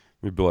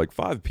 We'd be like,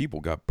 5 people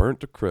got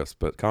burnt to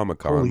crisp at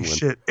Comic-Con. Holy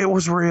shit, it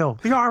was real.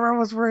 The armor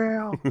was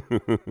real.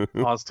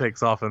 Hawes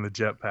takes off in the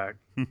jetpack.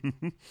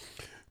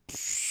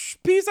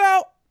 Peace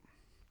out.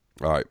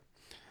 All right.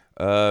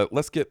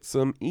 Let's get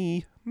some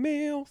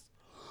emails.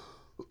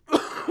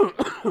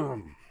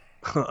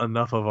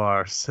 Enough of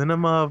our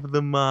cinema of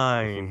the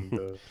mind.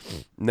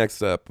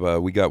 Next up,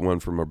 we got one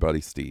from our buddy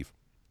Steve.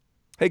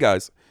 Hey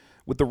guys,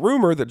 with the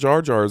rumor that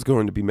Jar Jar is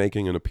going to be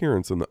making an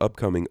appearance in the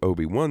upcoming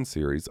Obi-Wan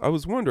series, I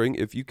was wondering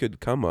if you could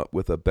come up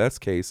with a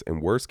best case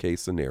and worst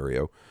case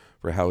scenario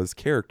for how his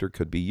character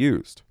could be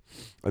used.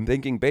 I'm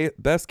thinking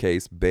best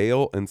case,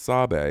 Bail and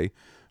Sabe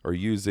are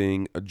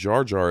using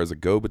Jar Jar as a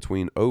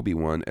go-between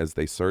Obi-Wan as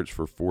they search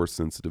for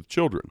Force-sensitive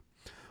children.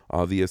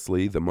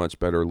 Obviously, the much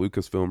better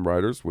Lucasfilm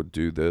writers would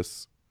do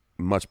this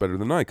much better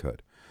than I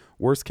could.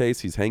 Worst case,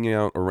 he's hanging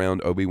out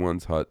around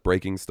Obi-Wan's hut,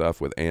 breaking stuff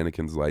with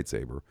Anakin's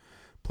lightsaber.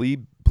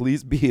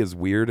 Please be as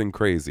weird and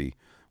crazy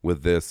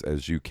with this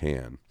as you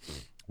can.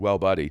 Well,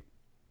 buddy,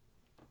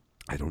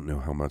 I don't know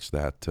how much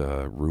that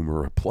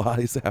rumor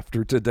applies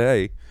after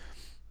today,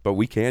 but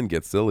we can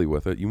get silly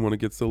with it. You want to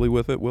get silly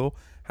with it, Will?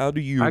 How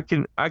do you... I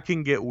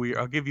can get weird.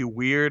 I'll give you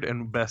weird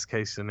and best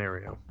case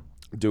scenario.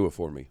 Do it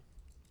for me.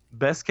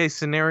 Best case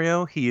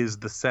scenario, he is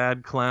the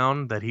sad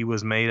clown that he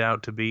was made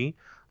out to be,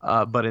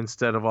 but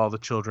instead of all the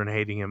children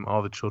hating him,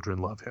 all the children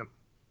love him.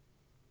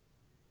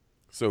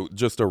 So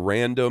just a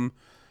random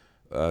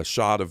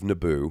shot of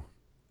Naboo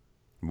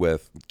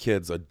with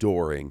kids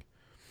adoring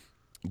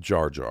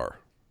Jar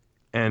Jar.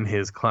 And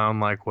his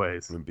clown-like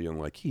ways. And being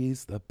like,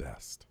 he's the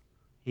best.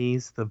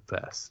 He's the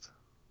best.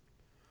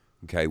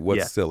 Okay,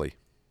 what's silly?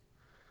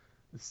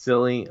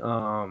 Silly,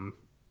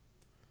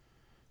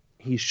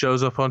 he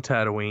shows up on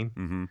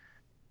Tatooine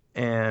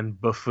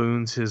and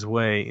buffoons his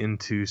way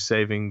into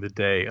saving the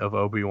day of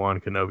Obi-Wan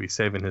Kenobi,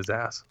 saving his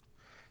ass,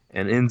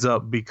 and ends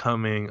up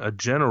becoming a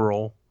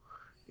general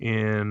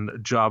in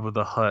Jabba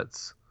the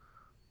Hutt's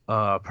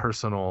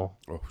personal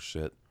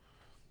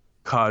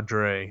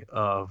cadre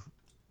of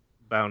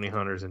bounty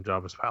hunters in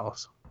Jabba's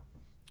palace.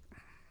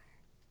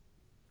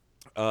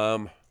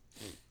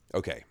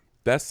 Okay,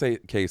 best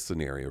case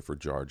scenario for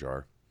Jar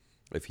Jar,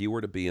 if he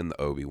were to be in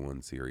the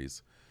Obi-Wan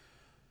series,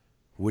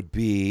 would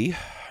be,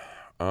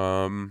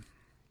 and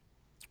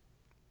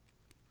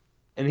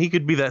he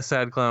could be that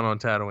sad clown on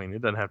Tatooine.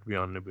 It doesn't have to be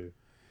on Naboo.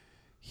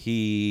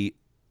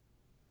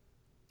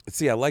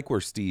 See, I like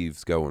where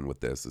Steve's going with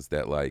this, is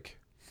that, like,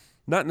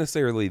 not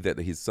necessarily that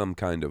he's some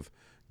kind of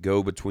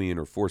go-between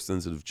or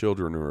Force-sensitive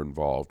children are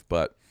involved,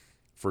 but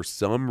for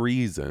some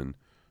reason,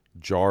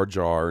 Jar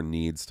Jar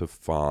needs to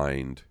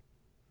find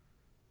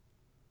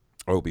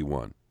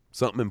Obi-Wan.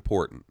 Something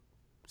important.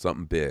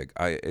 Something big.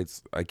 I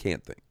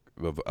can't think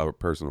of a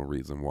personal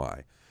reason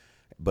why.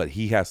 But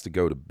he has to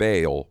go to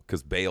Bail,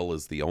 because Bail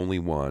is the only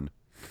one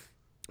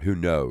who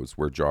knows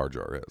where Jar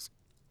Jar is.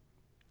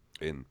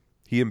 And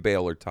he and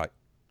Bail are tight.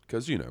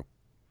 Because, you know,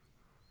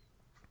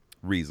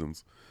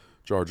 reasons.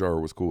 Jar Jar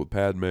was cool with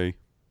Padme,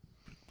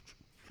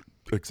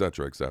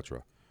 etc.,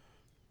 etc.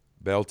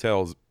 Bail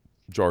tells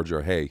Jar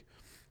Jar, hey,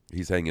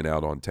 he's hanging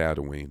out on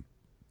Tatooine.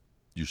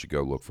 You should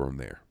go look for him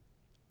there.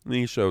 And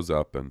he shows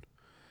up and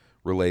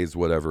relays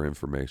whatever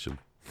information.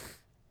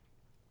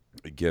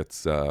 It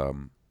gets, it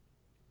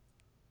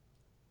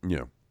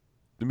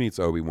meets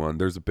Obi-Wan.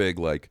 There's a big,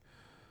 like,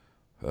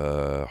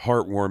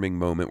 heartwarming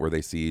moment where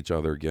they see each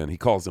other again. He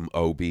calls him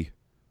Obi.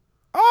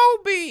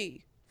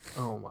 Obi!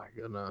 Oh, my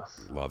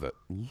goodness. Love it.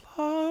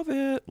 Love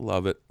it.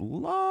 Love it.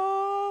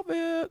 Love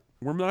it.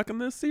 We're knocking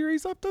this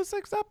series up to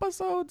 6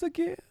 episodes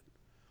again.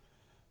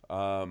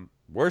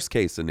 Worst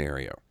case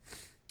scenario.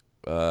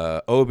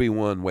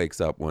 Obi-Wan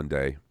wakes up one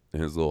day in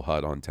his little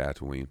hut on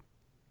Tatooine.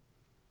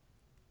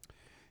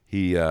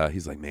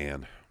 He's like,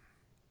 man,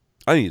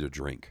 I need a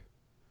drink.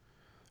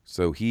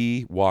 So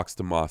he walks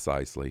to Mos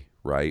Eisley,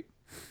 right?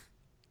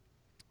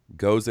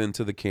 Goes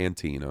into the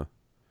cantina.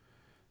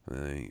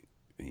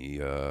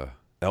 He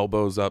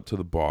elbows up to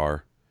the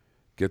bar,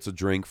 gets a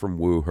drink from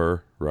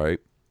Woo-Her, right?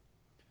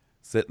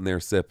 Sitting there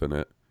sipping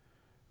it.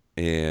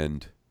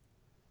 And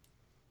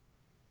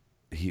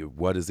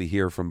what does he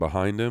hear from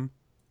behind him?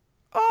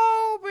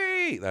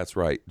 Obi! That's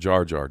right,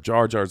 Jar Jar.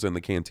 Jar Jar's in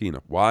the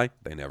cantina. Why?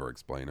 They never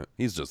explain it.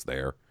 He's just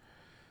there.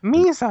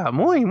 Misa,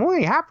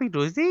 muy happy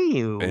to see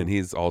you. And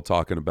he's all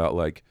talking about,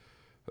 like,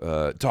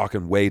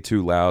 talking way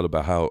too loud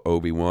about how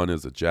Obi-Wan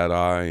is a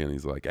Jedi, and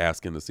he's, like,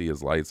 asking to see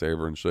his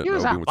lightsaber and shit.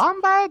 He's a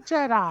Bombay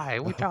Jedi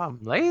with a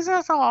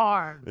laser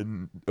sword.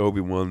 And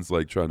Obi-Wan's,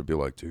 like, trying to be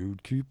like,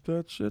 dude, keep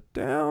that shit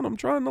down. I'm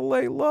trying to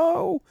lay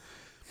low.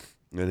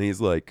 And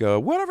he's like,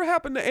 whatever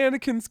happened to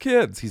Anakin's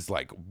kids? He's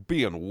like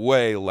being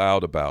way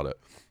loud about it.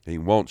 And he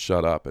won't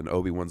shut up. And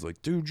Obi-Wan's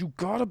like, dude, you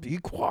gotta be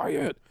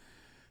quiet.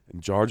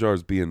 And Jar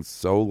Jar's being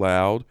so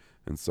loud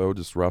and so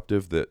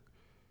disruptive that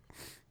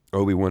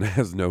Obi-Wan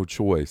has no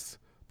choice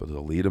but to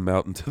lead him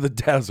out into the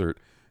desert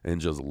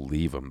and just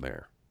leave him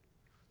there.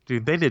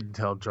 Dude, they didn't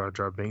tell Jar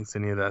Jar Binks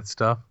any of that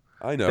stuff.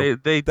 I know.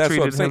 They That's what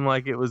I'm treated saying. him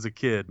like it was a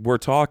kid. We're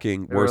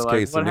talking They were worst like,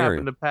 case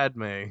scenario. What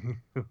happened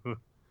to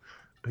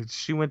Padme?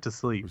 She went to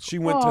sleep. She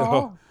went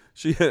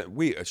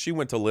she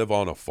went to live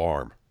on a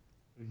farm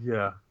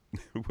Yeah.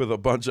 with a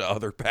bunch of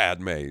other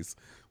Padmes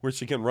where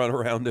she can run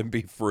around and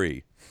be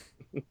free.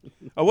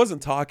 I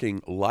wasn't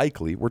talking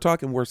likely. We're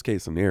talking worst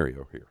case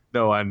scenario here.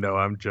 No, I know.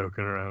 I'm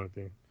joking around with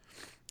you.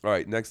 All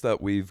right, next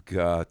up, we've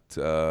got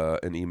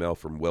an email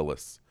from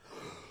Willis.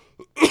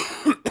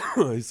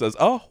 He says,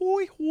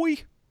 ahoy, hoy.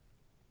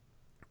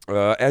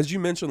 As you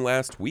mentioned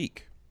last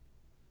week,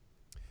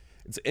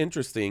 it's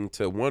interesting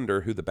to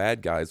wonder who the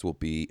bad guys will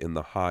be in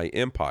the High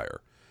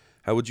Empire.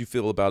 How would you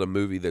feel about a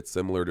movie that's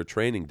similar to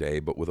Training Day,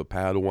 but with a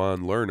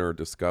Padawan learner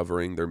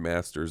discovering their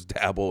master's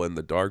dabble in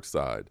the dark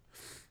side?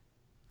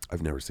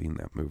 I've never seen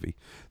that movie.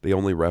 The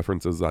only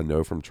references I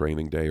know from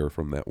Training Day are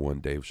from that one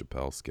Dave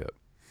Chappelle skit.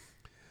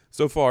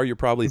 So far, you're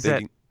probably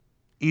thinking...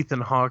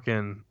 Ethan Hawke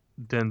and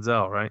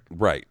Denzel, right?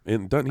 Right.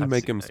 And doesn't he I've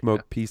make seen him that,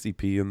 smoke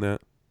PCP in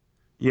that?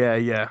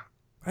 Yeah.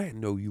 I didn't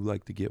know you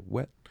like to get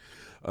wet.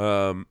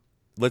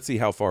 Let's see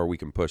how far we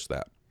can push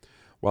that.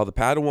 While the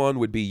Padawan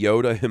would be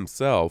Yoda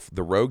himself,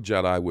 the Rogue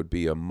Jedi would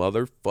be a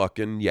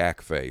motherfucking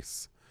yak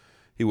face.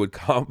 He would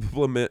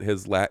complement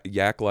his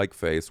yak-like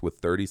face with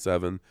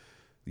 37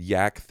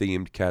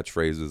 yak-themed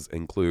catchphrases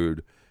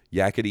include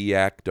yakety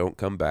yak, don't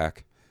come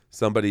back,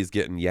 somebody's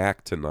getting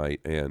yak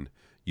tonight, and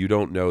you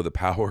don't know the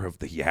power of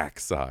the yak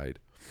side.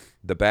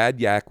 The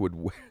bad yak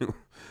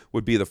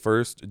would be the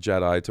first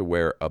Jedi to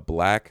wear a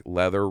black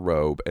leather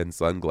robe and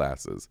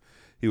sunglasses.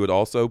 He would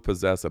also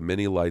possess a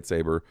mini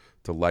lightsaber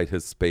to light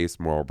his space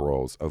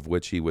Marlboros, of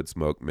which he would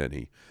smoke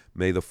many.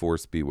 May the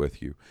Force be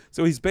with you.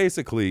 So he's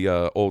basically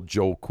old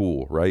Joe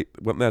Cool, right?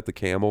 Wasn't that the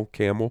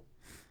camel?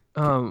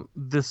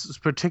 This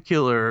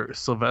particular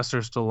Sylvester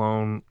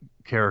Stallone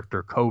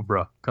character,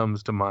 Cobra,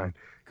 comes to mind.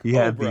 He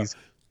had these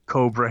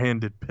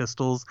Cobra-handed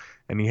pistols,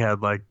 and he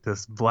had like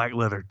this black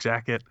leather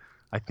jacket.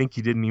 I think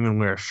he didn't even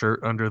wear a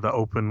shirt under the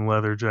open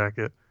leather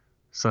jacket.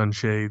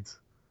 Sunshades.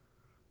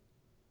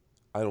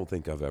 I don't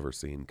think I've ever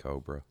seen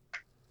Cobra.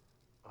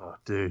 Oh,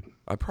 dude.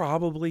 I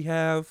probably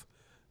have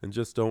and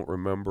just don't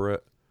remember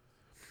it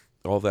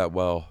all that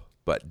well.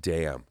 But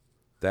damn,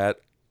 I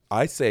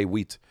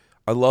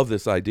love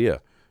this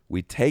idea.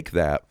 We take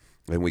that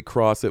and we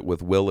cross it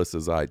with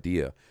Willis's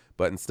idea.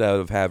 But instead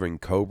of having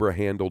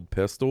Cobra-handled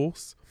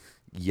pistols,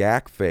 the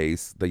Yak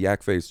Face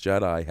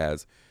Jedi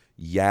has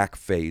Yak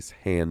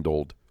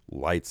Face-handled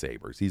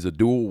lightsabers. He's a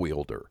dual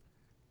wielder,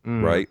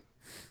 right?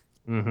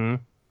 Mm-hmm.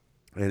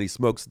 And he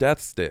smokes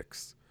death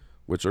sticks,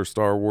 which are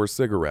Star Wars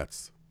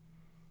cigarettes.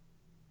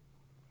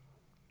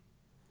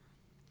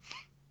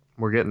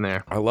 We're getting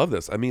there. I love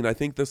this. I mean, I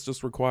think this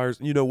just requires,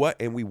 you know what?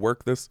 And we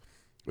work this.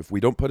 If we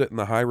don't put it in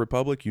the High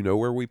Republic, you know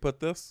where we put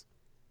this?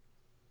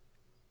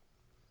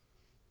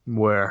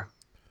 Where?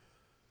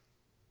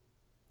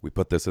 We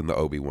put this in the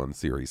Obi-Wan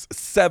series.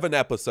 7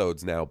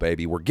 episodes now,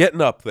 baby. We're getting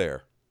up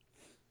there.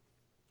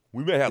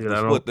 We may have to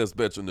split this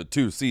bitch into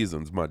 2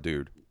 seasons, my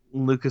dude.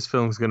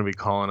 Lucasfilm's going to be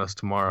calling us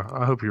tomorrow.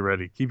 I hope you're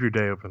ready. Keep your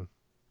day open.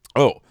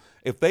 Oh,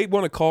 if they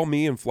want to call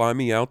me and fly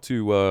me out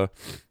to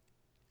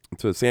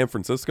San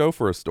Francisco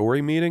for a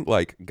story meeting,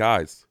 like,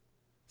 guys,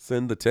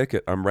 send the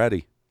ticket. I'm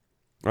ready.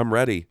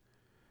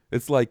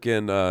 It's like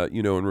in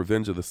in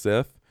Revenge of the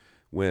Sith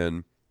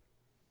when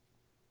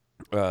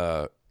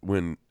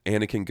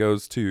Anakin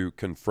goes to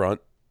confront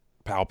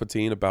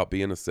Palpatine about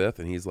being a Sith,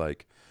 and he's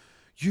like,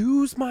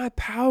 use my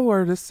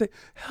power to say,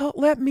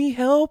 let me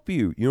help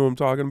you. You know what I'm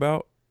talking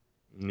about?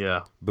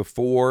 Yeah.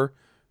 Before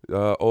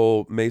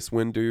old Mace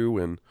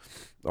Windu and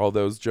all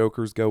those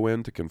jokers go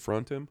in to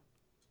confront him.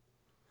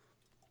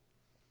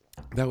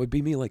 That would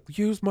be me, like,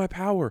 use my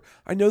power.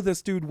 I know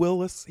this dude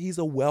Willis. He's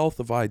a wealth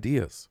of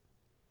ideas.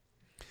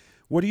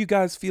 What do you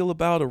guys feel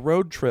about a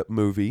road trip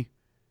movie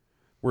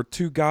where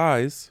 2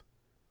 guys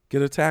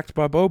get attacked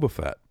by Boba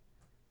Fett?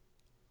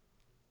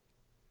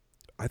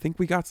 I think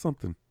we got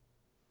something.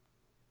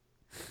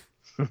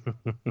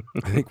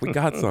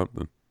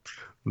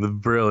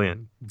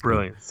 Brilliant.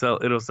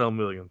 It'll sell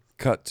millions.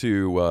 Cut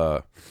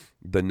to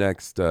the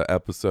next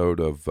episode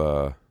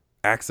of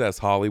Access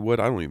Hollywood.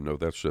 I don't even know if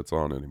that shit's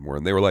on anymore.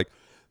 And they were like,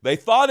 they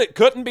thought it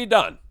couldn't be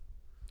done.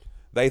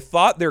 They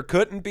thought there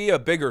couldn't be a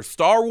bigger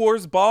Star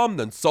Wars bomb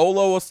than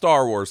Solo: A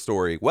Star Wars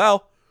Story.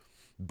 Well,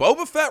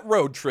 Boba Fett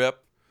Road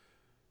Trip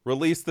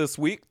released this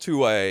week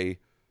to a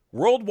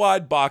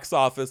worldwide box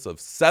office of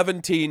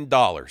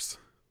 $17.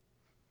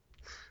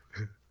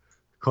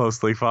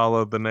 Closely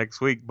followed the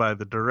next week by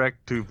the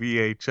direct to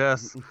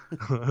VHS.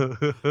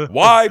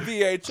 Why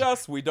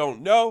VHS? We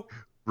don't know.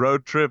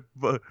 Road trip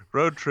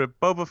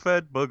Boba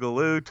Fett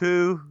Boogaloo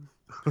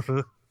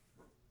 2.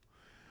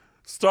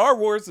 Star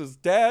Wars is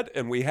dead,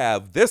 and we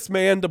have this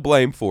man to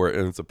blame for it.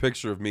 And it's a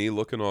picture of me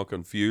looking all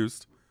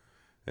confused.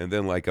 And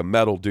then like a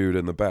metal dude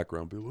in the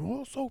background be like,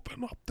 let's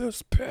open up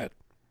this pit.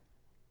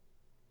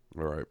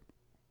 All right.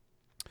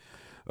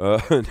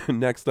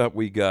 Next up,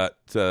 we got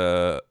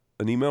an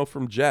email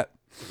from Jet.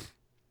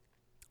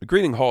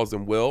 Greeting, Halls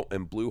and Will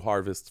and Blue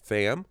Harvest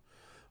fam.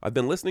 I've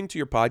been listening to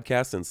your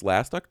podcast since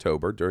last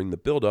October during the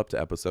build-up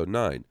to episode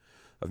 9.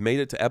 I've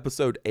made it to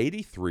episode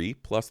 83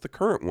 plus the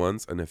current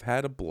ones and have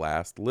had a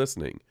blast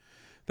listening.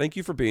 Thank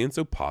you for being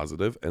so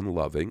positive and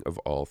loving of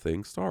all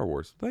things Star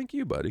Wars. Thank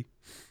you, buddy.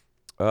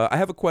 I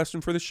have a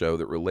question for the show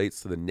that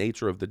relates to the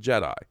nature of the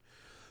Jedi.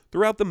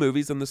 Throughout the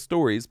movies and the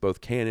stories, both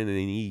canon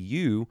and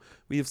EU,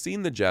 we have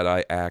seen the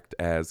Jedi act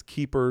as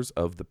keepers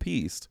of the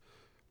peace,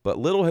 but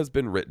little has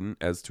been written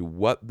as to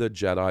what the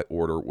Jedi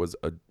Order was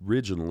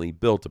originally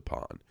built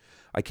upon.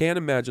 I can't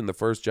imagine the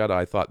first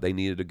Jedi thought they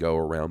needed to go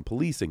around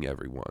policing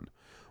everyone.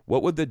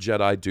 What would the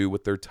Jedi do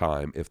with their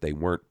time if they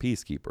weren't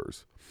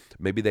peacekeepers?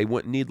 Maybe they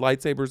wouldn't need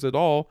lightsabers at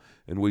all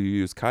and would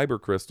use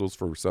kyber crystals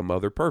for some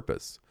other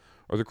purpose.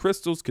 Or the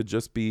crystals could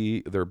just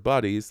be their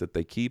buddies that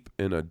they keep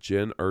in a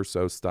Jyn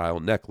Erso style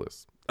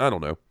necklace. I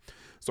don't know.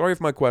 Sorry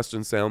if my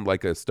questions sound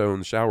like a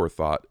stone shower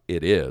thought.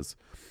 It is.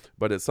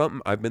 But it's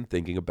something I've been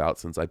thinking about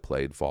since I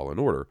played Fallen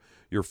Order.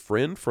 Your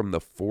friend from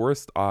the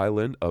forest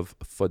island of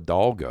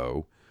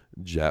Fidalgo,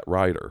 Jet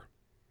Rider.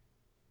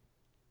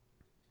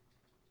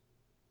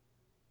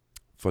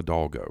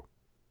 Fidalgo.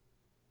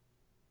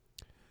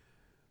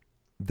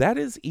 That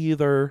is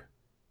either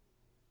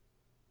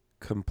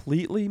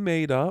completely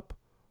made up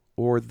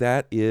or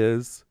that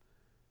is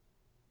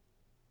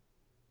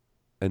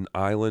an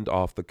island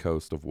off the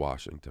coast of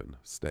Washington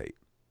State.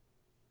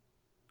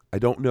 I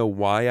don't know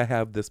why I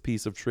have this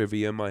piece of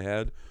trivia in my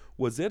head.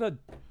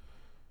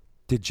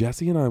 Did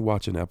Jesse and I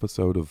watch an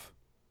episode of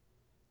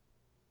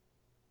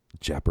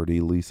Jeopardy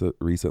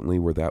recently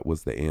where that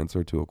was the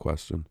answer to a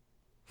question?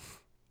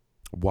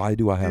 Why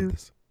do I have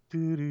this?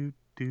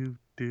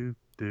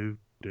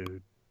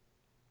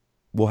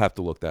 We'll have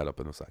to look that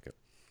up in a second.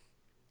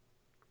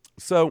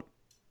 So,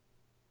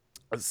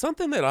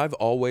 something that I've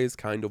always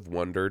kind of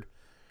wondered,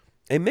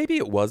 and maybe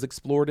it was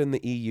explored in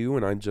the EU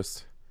and I'm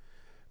just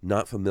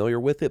not familiar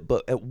with it,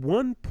 but at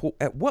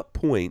what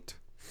point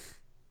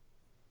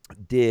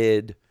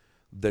did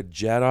the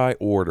Jedi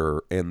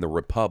Order and the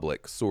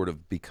Republic sort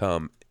of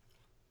become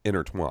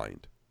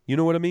intertwined? You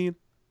know what I mean?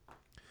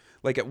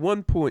 Like at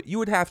one point, you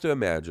would have to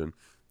imagine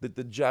that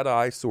the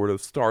Jedi sort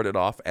of started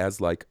off as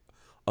like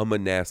a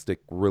monastic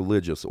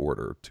religious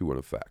order to an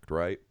effect,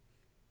 right?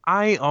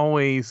 I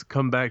always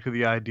come back to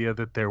the idea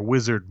that they're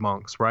wizard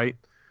monks, right?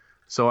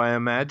 So I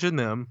imagine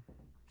them,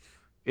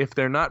 if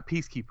they're not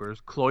peacekeepers,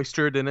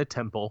 cloistered in a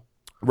temple,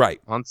 right,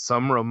 on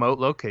some remote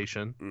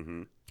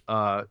location,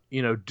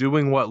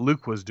 doing what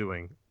Luke was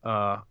doing.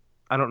 I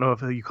don't know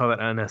if you call that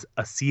an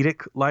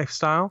ascetic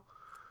lifestyle,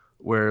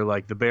 where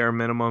like the bare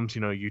minimums,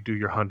 you do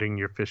your hunting,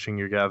 your fishing,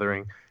 your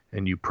gathering,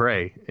 and you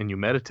pray and you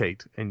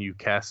meditate and you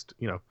cast,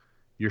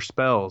 your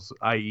spells,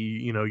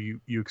 i.e.,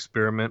 you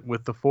experiment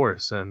with the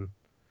Force and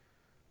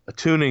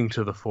attuning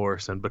to the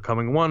Force and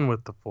becoming one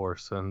with the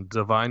Force and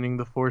divining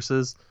the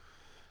Force's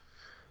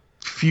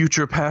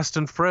future, past,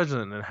 and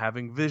present and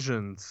having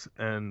visions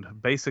and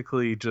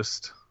basically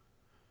just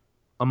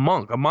a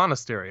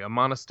monastery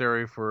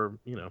for,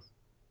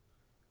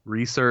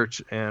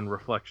 research and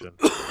reflection.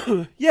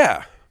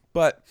 Yeah,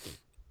 but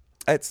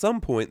at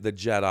some point the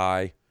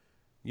Jedi,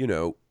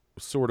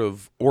 sort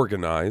of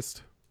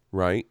organized,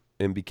 right,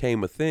 and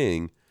became a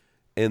thing,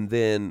 and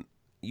then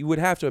you would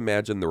have to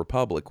imagine the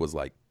Republic was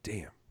like,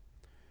 damn,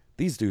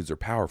 these dudes are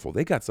powerful.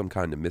 They got some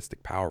kind of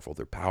mystic powerful.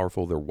 They're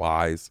powerful. They're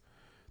wise.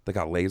 They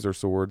got laser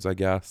swords, I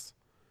guess.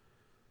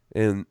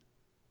 And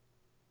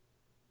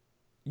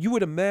you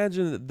would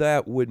imagine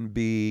that wouldn't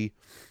be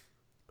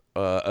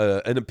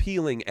an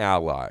appealing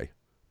ally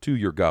to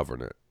your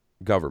government,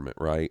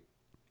 right?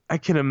 I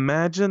can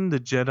imagine the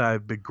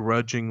Jedi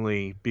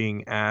begrudgingly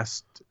being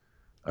asked,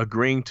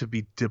 agreeing to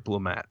be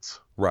diplomats.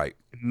 Right.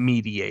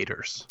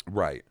 Mediators.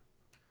 Right.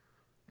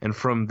 And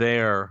from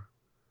there,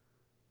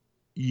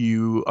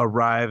 you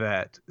arrive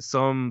at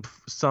some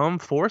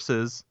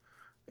forces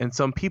and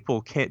some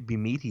people can't be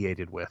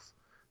mediated with.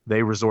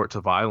 They resort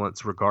to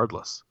violence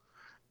regardless.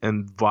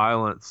 And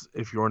violence,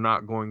 if you're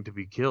not going to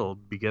be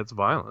killed, begets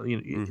violence.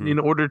 In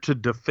order to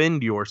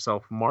defend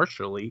yourself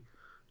martially,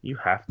 you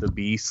have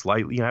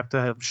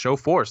to show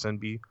force and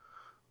be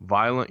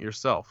violent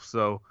yourself.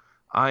 So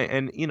I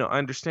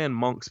understand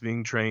monks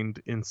being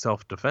trained in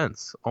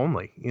self-defense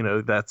only.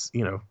 That's,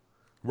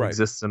 right,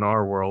 exists in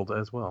our world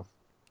as well.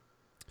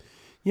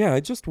 Yeah,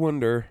 I just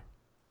wonder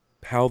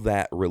how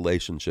that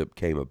relationship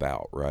came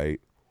about,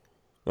 right?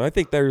 I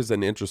think there's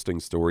an interesting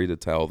story to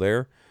tell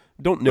there.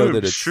 Don't know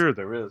that it's sure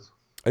there is.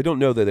 I don't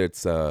know that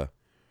it's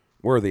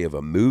worthy of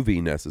a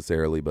movie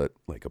necessarily, but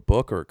like a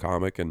book or a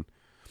comic. And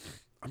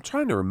I'm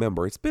trying to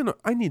remember.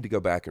 I need to go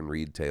back and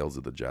read Tales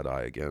of the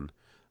Jedi again.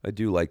 I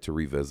do like to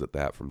revisit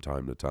that from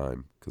time to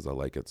time because I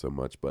like it so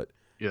much. But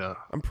Yeah.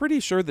 I'm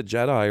pretty sure the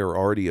Jedi are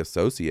already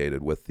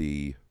associated with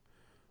the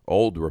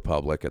Old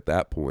Republic at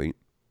that point.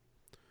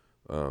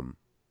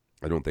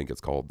 I don't think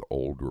it's called the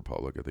Old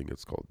Republic. I think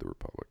it's called the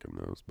Republic in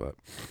those. But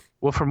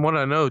Well, from what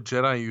I know,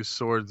 Jedi used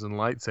swords and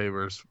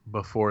lightsabers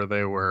before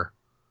they were,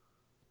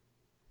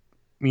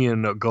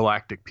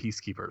 galactic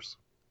peacekeepers.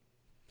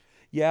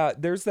 yeah,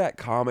 there's that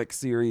comic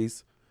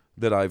series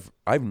that I've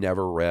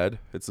never read.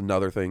 It's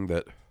another thing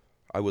that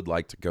I would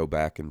like to go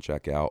back and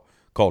check out,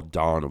 called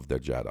Dawn of the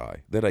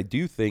Jedi, that I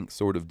do think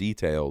sort of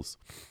details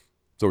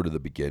sort of the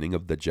beginning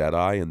of the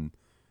Jedi, and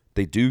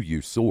they do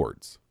use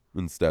swords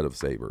instead of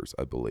sabers,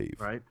 I believe.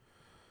 Right.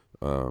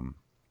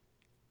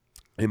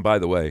 And by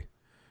the way,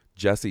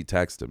 Jessie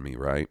texted me,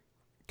 right?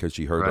 Because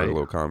she heard our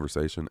little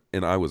conversation,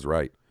 and I was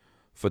right.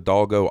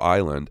 Fidalgo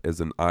Island is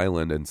an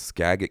island in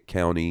Skagit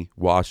County,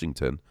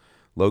 Washington,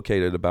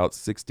 located about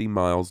 60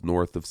 miles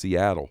north of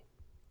Seattle.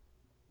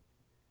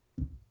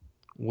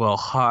 Well,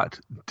 hot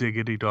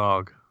diggity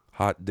dog.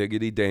 Hot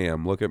diggity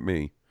damn, look at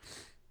me.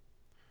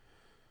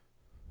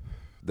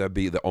 That'd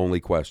be the only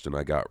question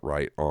I got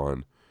right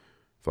on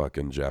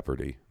fucking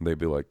Jeopardy. They'd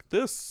be like,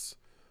 this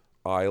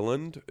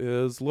island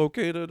is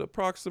located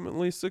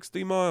approximately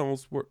 60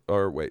 miles.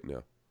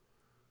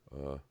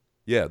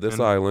 Yeah, this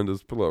island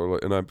is,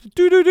 and I'm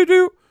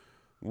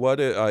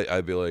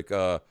I'd be like,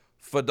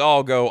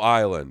 Fidalgo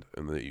Island,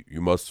 and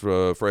you must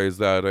phrase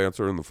that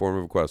answer in the form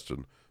of a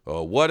question.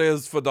 What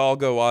is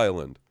Fidalgo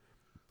Island?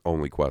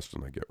 Only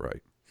question I get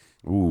right.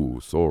 Ooh,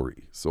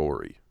 sorry.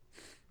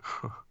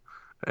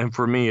 And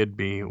for me, it'd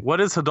be, what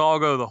is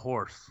Hidalgo the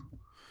horse?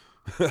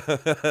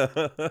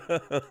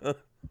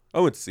 I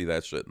went to see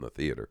that shit in the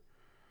theater.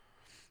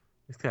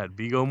 It's got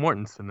Viggo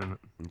Mortensen in it.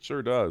 It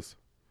sure does.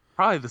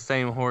 Probably the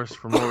same horse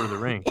from Lord of the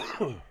Rings.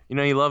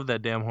 He loved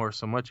that damn horse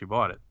so much he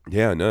bought it.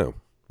 Yeah, I know.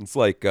 It's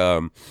like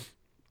Adam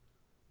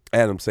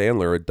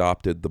Sandler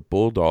adopted the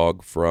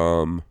bulldog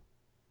from,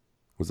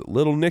 was it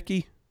Little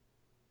Nicky?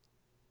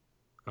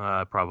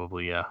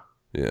 Probably, yeah.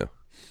 Yeah.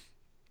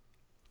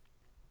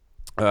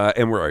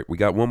 And we're all right. We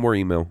got one more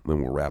email,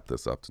 then we'll wrap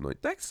this up tonight.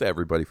 Thanks to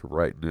everybody for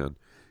writing in.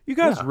 You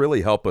guys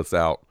really help us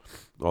out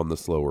on the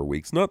slower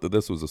weeks. Not that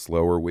this was a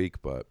slower week,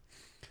 but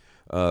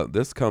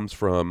this comes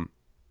from,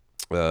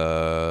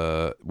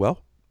 it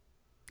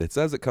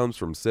says it comes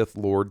from Sith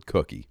Lord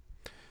Cookie.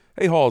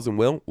 Hey, Halls and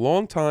Will,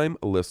 long-time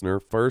listener,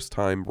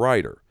 first-time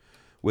writer.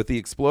 With the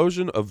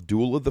explosion of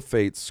Duel of the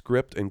Fates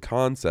script and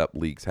concept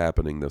leaks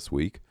happening this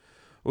week,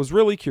 I was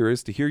really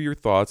curious to hear your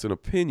thoughts and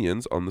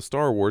opinions on the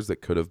Star Wars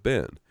that could have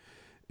been.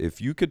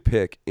 If you could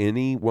pick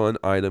any one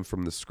item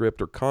from the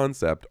script or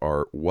concept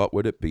art, what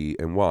would it be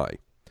and why?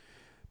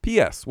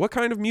 P.S. What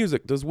kind of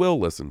music does Will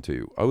listen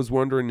to? I was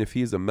wondering if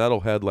he's a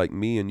metalhead like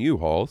me and you,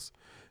 Halls.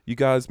 You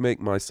guys make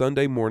my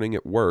Sunday morning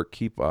at work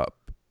keep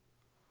up.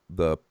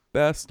 The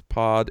best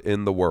pod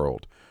in the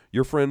world.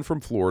 Your friend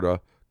from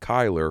Florida,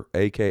 Kyler,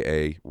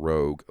 a.k.a.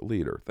 Rogue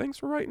Leader. Thanks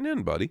for writing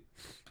in, buddy.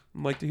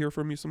 I'd like to hear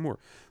from you some more.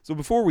 So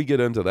before we get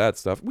into that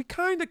stuff, we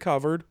kind of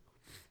covered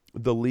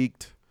the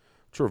leaked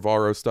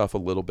Trevorrow stuff a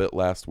little bit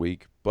last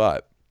week,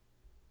 but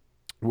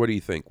what do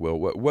you think, Will?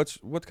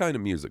 What kind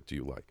of music do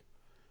you like?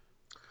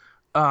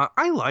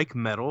 I like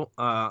metal.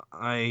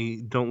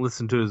 I don't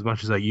listen to it as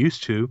much as I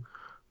used to,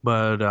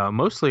 but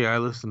mostly I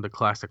listen to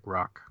classic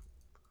rock.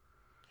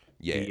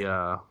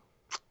 Yeah.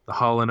 The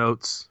Hall &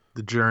 Oates,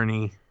 The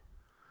Journey,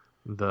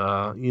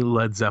 the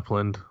Led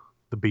Zeppelin,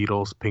 the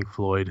Beatles, Pink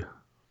Floyd.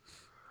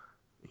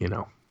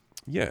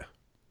 Yeah.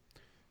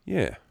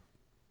 The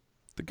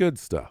good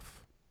stuff.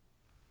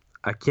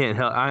 I can't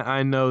help.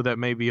 I know that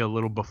may be a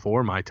little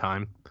before my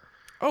time.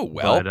 Oh,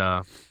 well.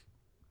 But,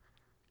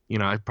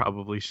 I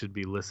probably should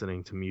be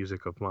listening to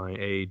music of my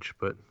age,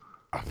 but...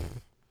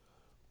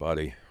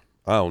 Buddy,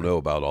 I don't know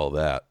about all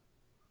that.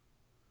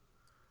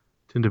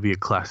 Tend to be a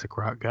classic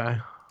rock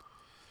guy.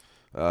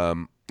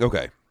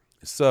 Okay,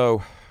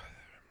 so...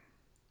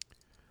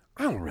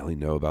 I don't really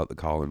know about the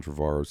Colin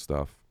Trevorrow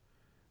stuff.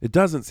 It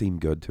doesn't seem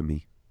good to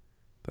me.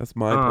 That's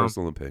my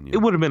personal opinion.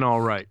 It would have been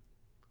all right,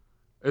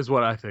 is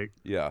what I think.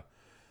 Yeah.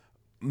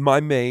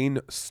 My main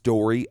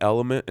story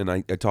element, and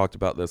I talked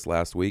about this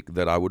last week,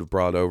 that I would have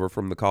brought over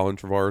from the Colin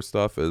Trevorrow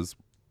stuff is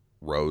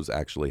Rose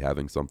actually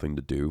having something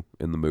to do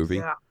in the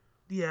movie.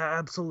 Yeah,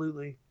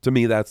 absolutely. To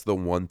me, that's the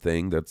one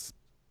thing that's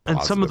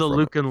and some of the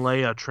Luke it. and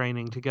Leia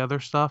training together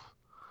stuff,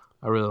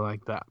 I really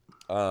like that.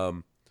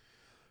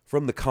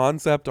 From the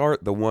concept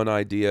art, the one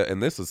idea,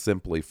 and this is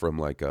simply from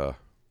like a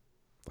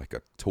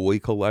toy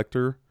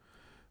collector,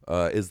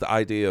 is the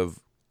idea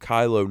of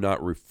Kylo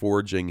not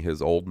reforging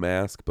his old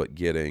mask, but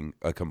getting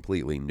a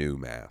completely new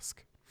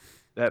mask.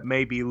 That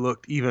maybe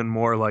looked even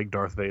more like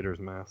Darth Vader's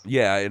mask.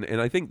 Yeah,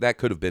 and I think that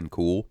could have been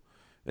cool.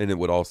 And it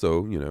would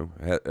also,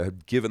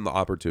 have given the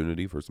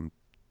opportunity for some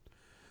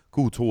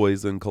cool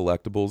toys and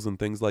collectibles and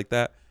things like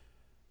that.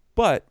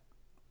 But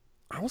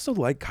I also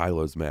like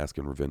Kylo's mask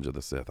in Revenge of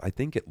the Sith. I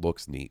think it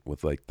looks neat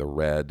with like the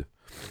red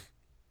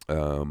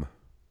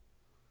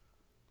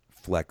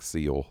Flex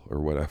Seal or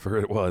whatever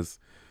it was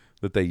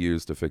that they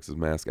used to fix his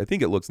mask. I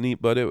think it looks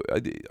neat, but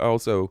I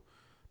also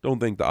don't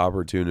think the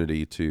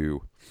opportunity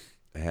to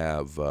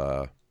have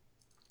a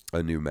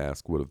new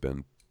mask would have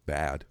been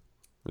bad.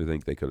 I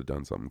think they could have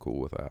done something cool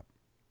with that.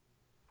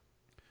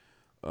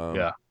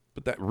 Yeah.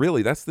 But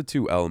that's the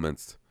two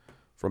elements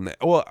from that.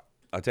 Well,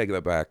 I take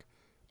that back.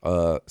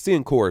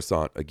 Seeing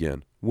Coruscant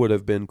again would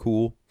have been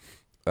cool.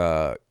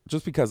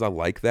 Just because I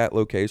like that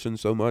location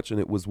so much, and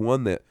it was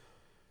one that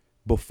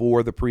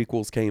before the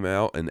prequels came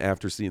out, and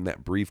after seeing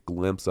that brief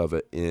glimpse of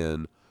it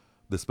in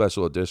the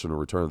special edition of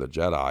Return of the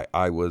Jedi,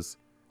 I was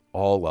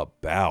all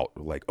about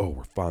like, oh,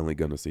 we're finally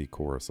going to see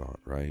Coruscant,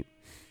 right?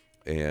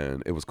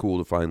 And it was cool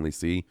to finally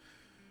see.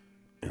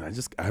 And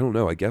I don't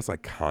know, I guess I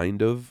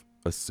kind of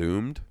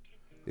assumed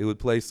it would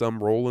play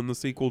some role in the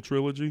sequel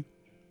trilogy.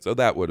 So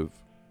that would have,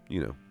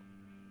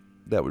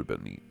 that would have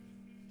been neat.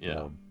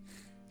 Yeah.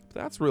 But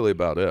that's really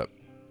about it.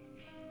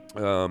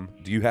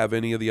 Do you have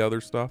any of the other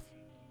stuff?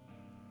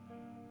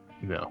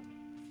 No.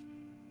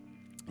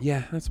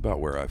 Yeah, that's about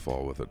where I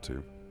fall with it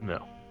too.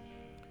 No.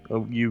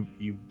 Oh, you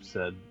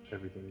said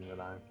everything that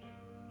I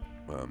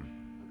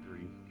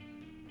agree.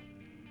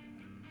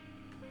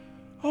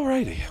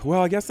 Alrighty.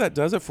 Well, I guess that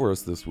does it for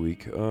us this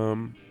week.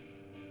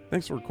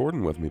 Thanks for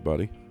recording with me,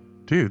 buddy.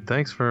 Dude,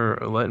 thanks for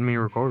letting me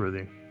record with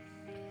you.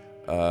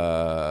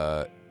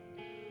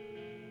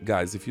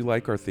 Guys, if you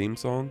like our theme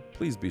song,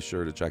 please be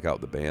sure to check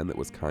out the band that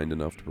was kind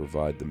enough to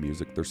provide the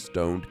music. They're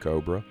Stoned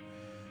Cobra.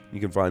 You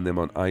can find them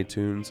on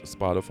iTunes,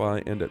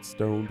 Spotify, and at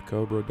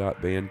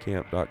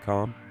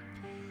stonedcobra.bandcamp.com.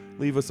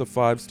 Leave us a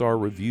 5-star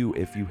review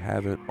if you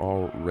haven't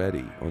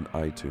already on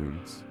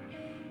iTunes.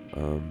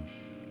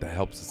 That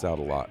helps us out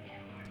a lot.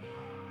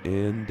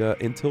 And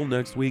until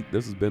next week,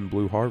 this has been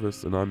Blue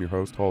Harvest, and I'm your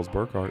host, Halls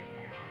Burkhart.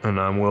 And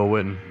I'm Will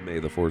Witten. May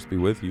the Force be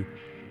with you.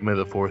 May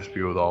the Force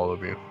be with all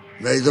of you.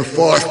 May the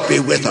Force be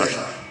with us.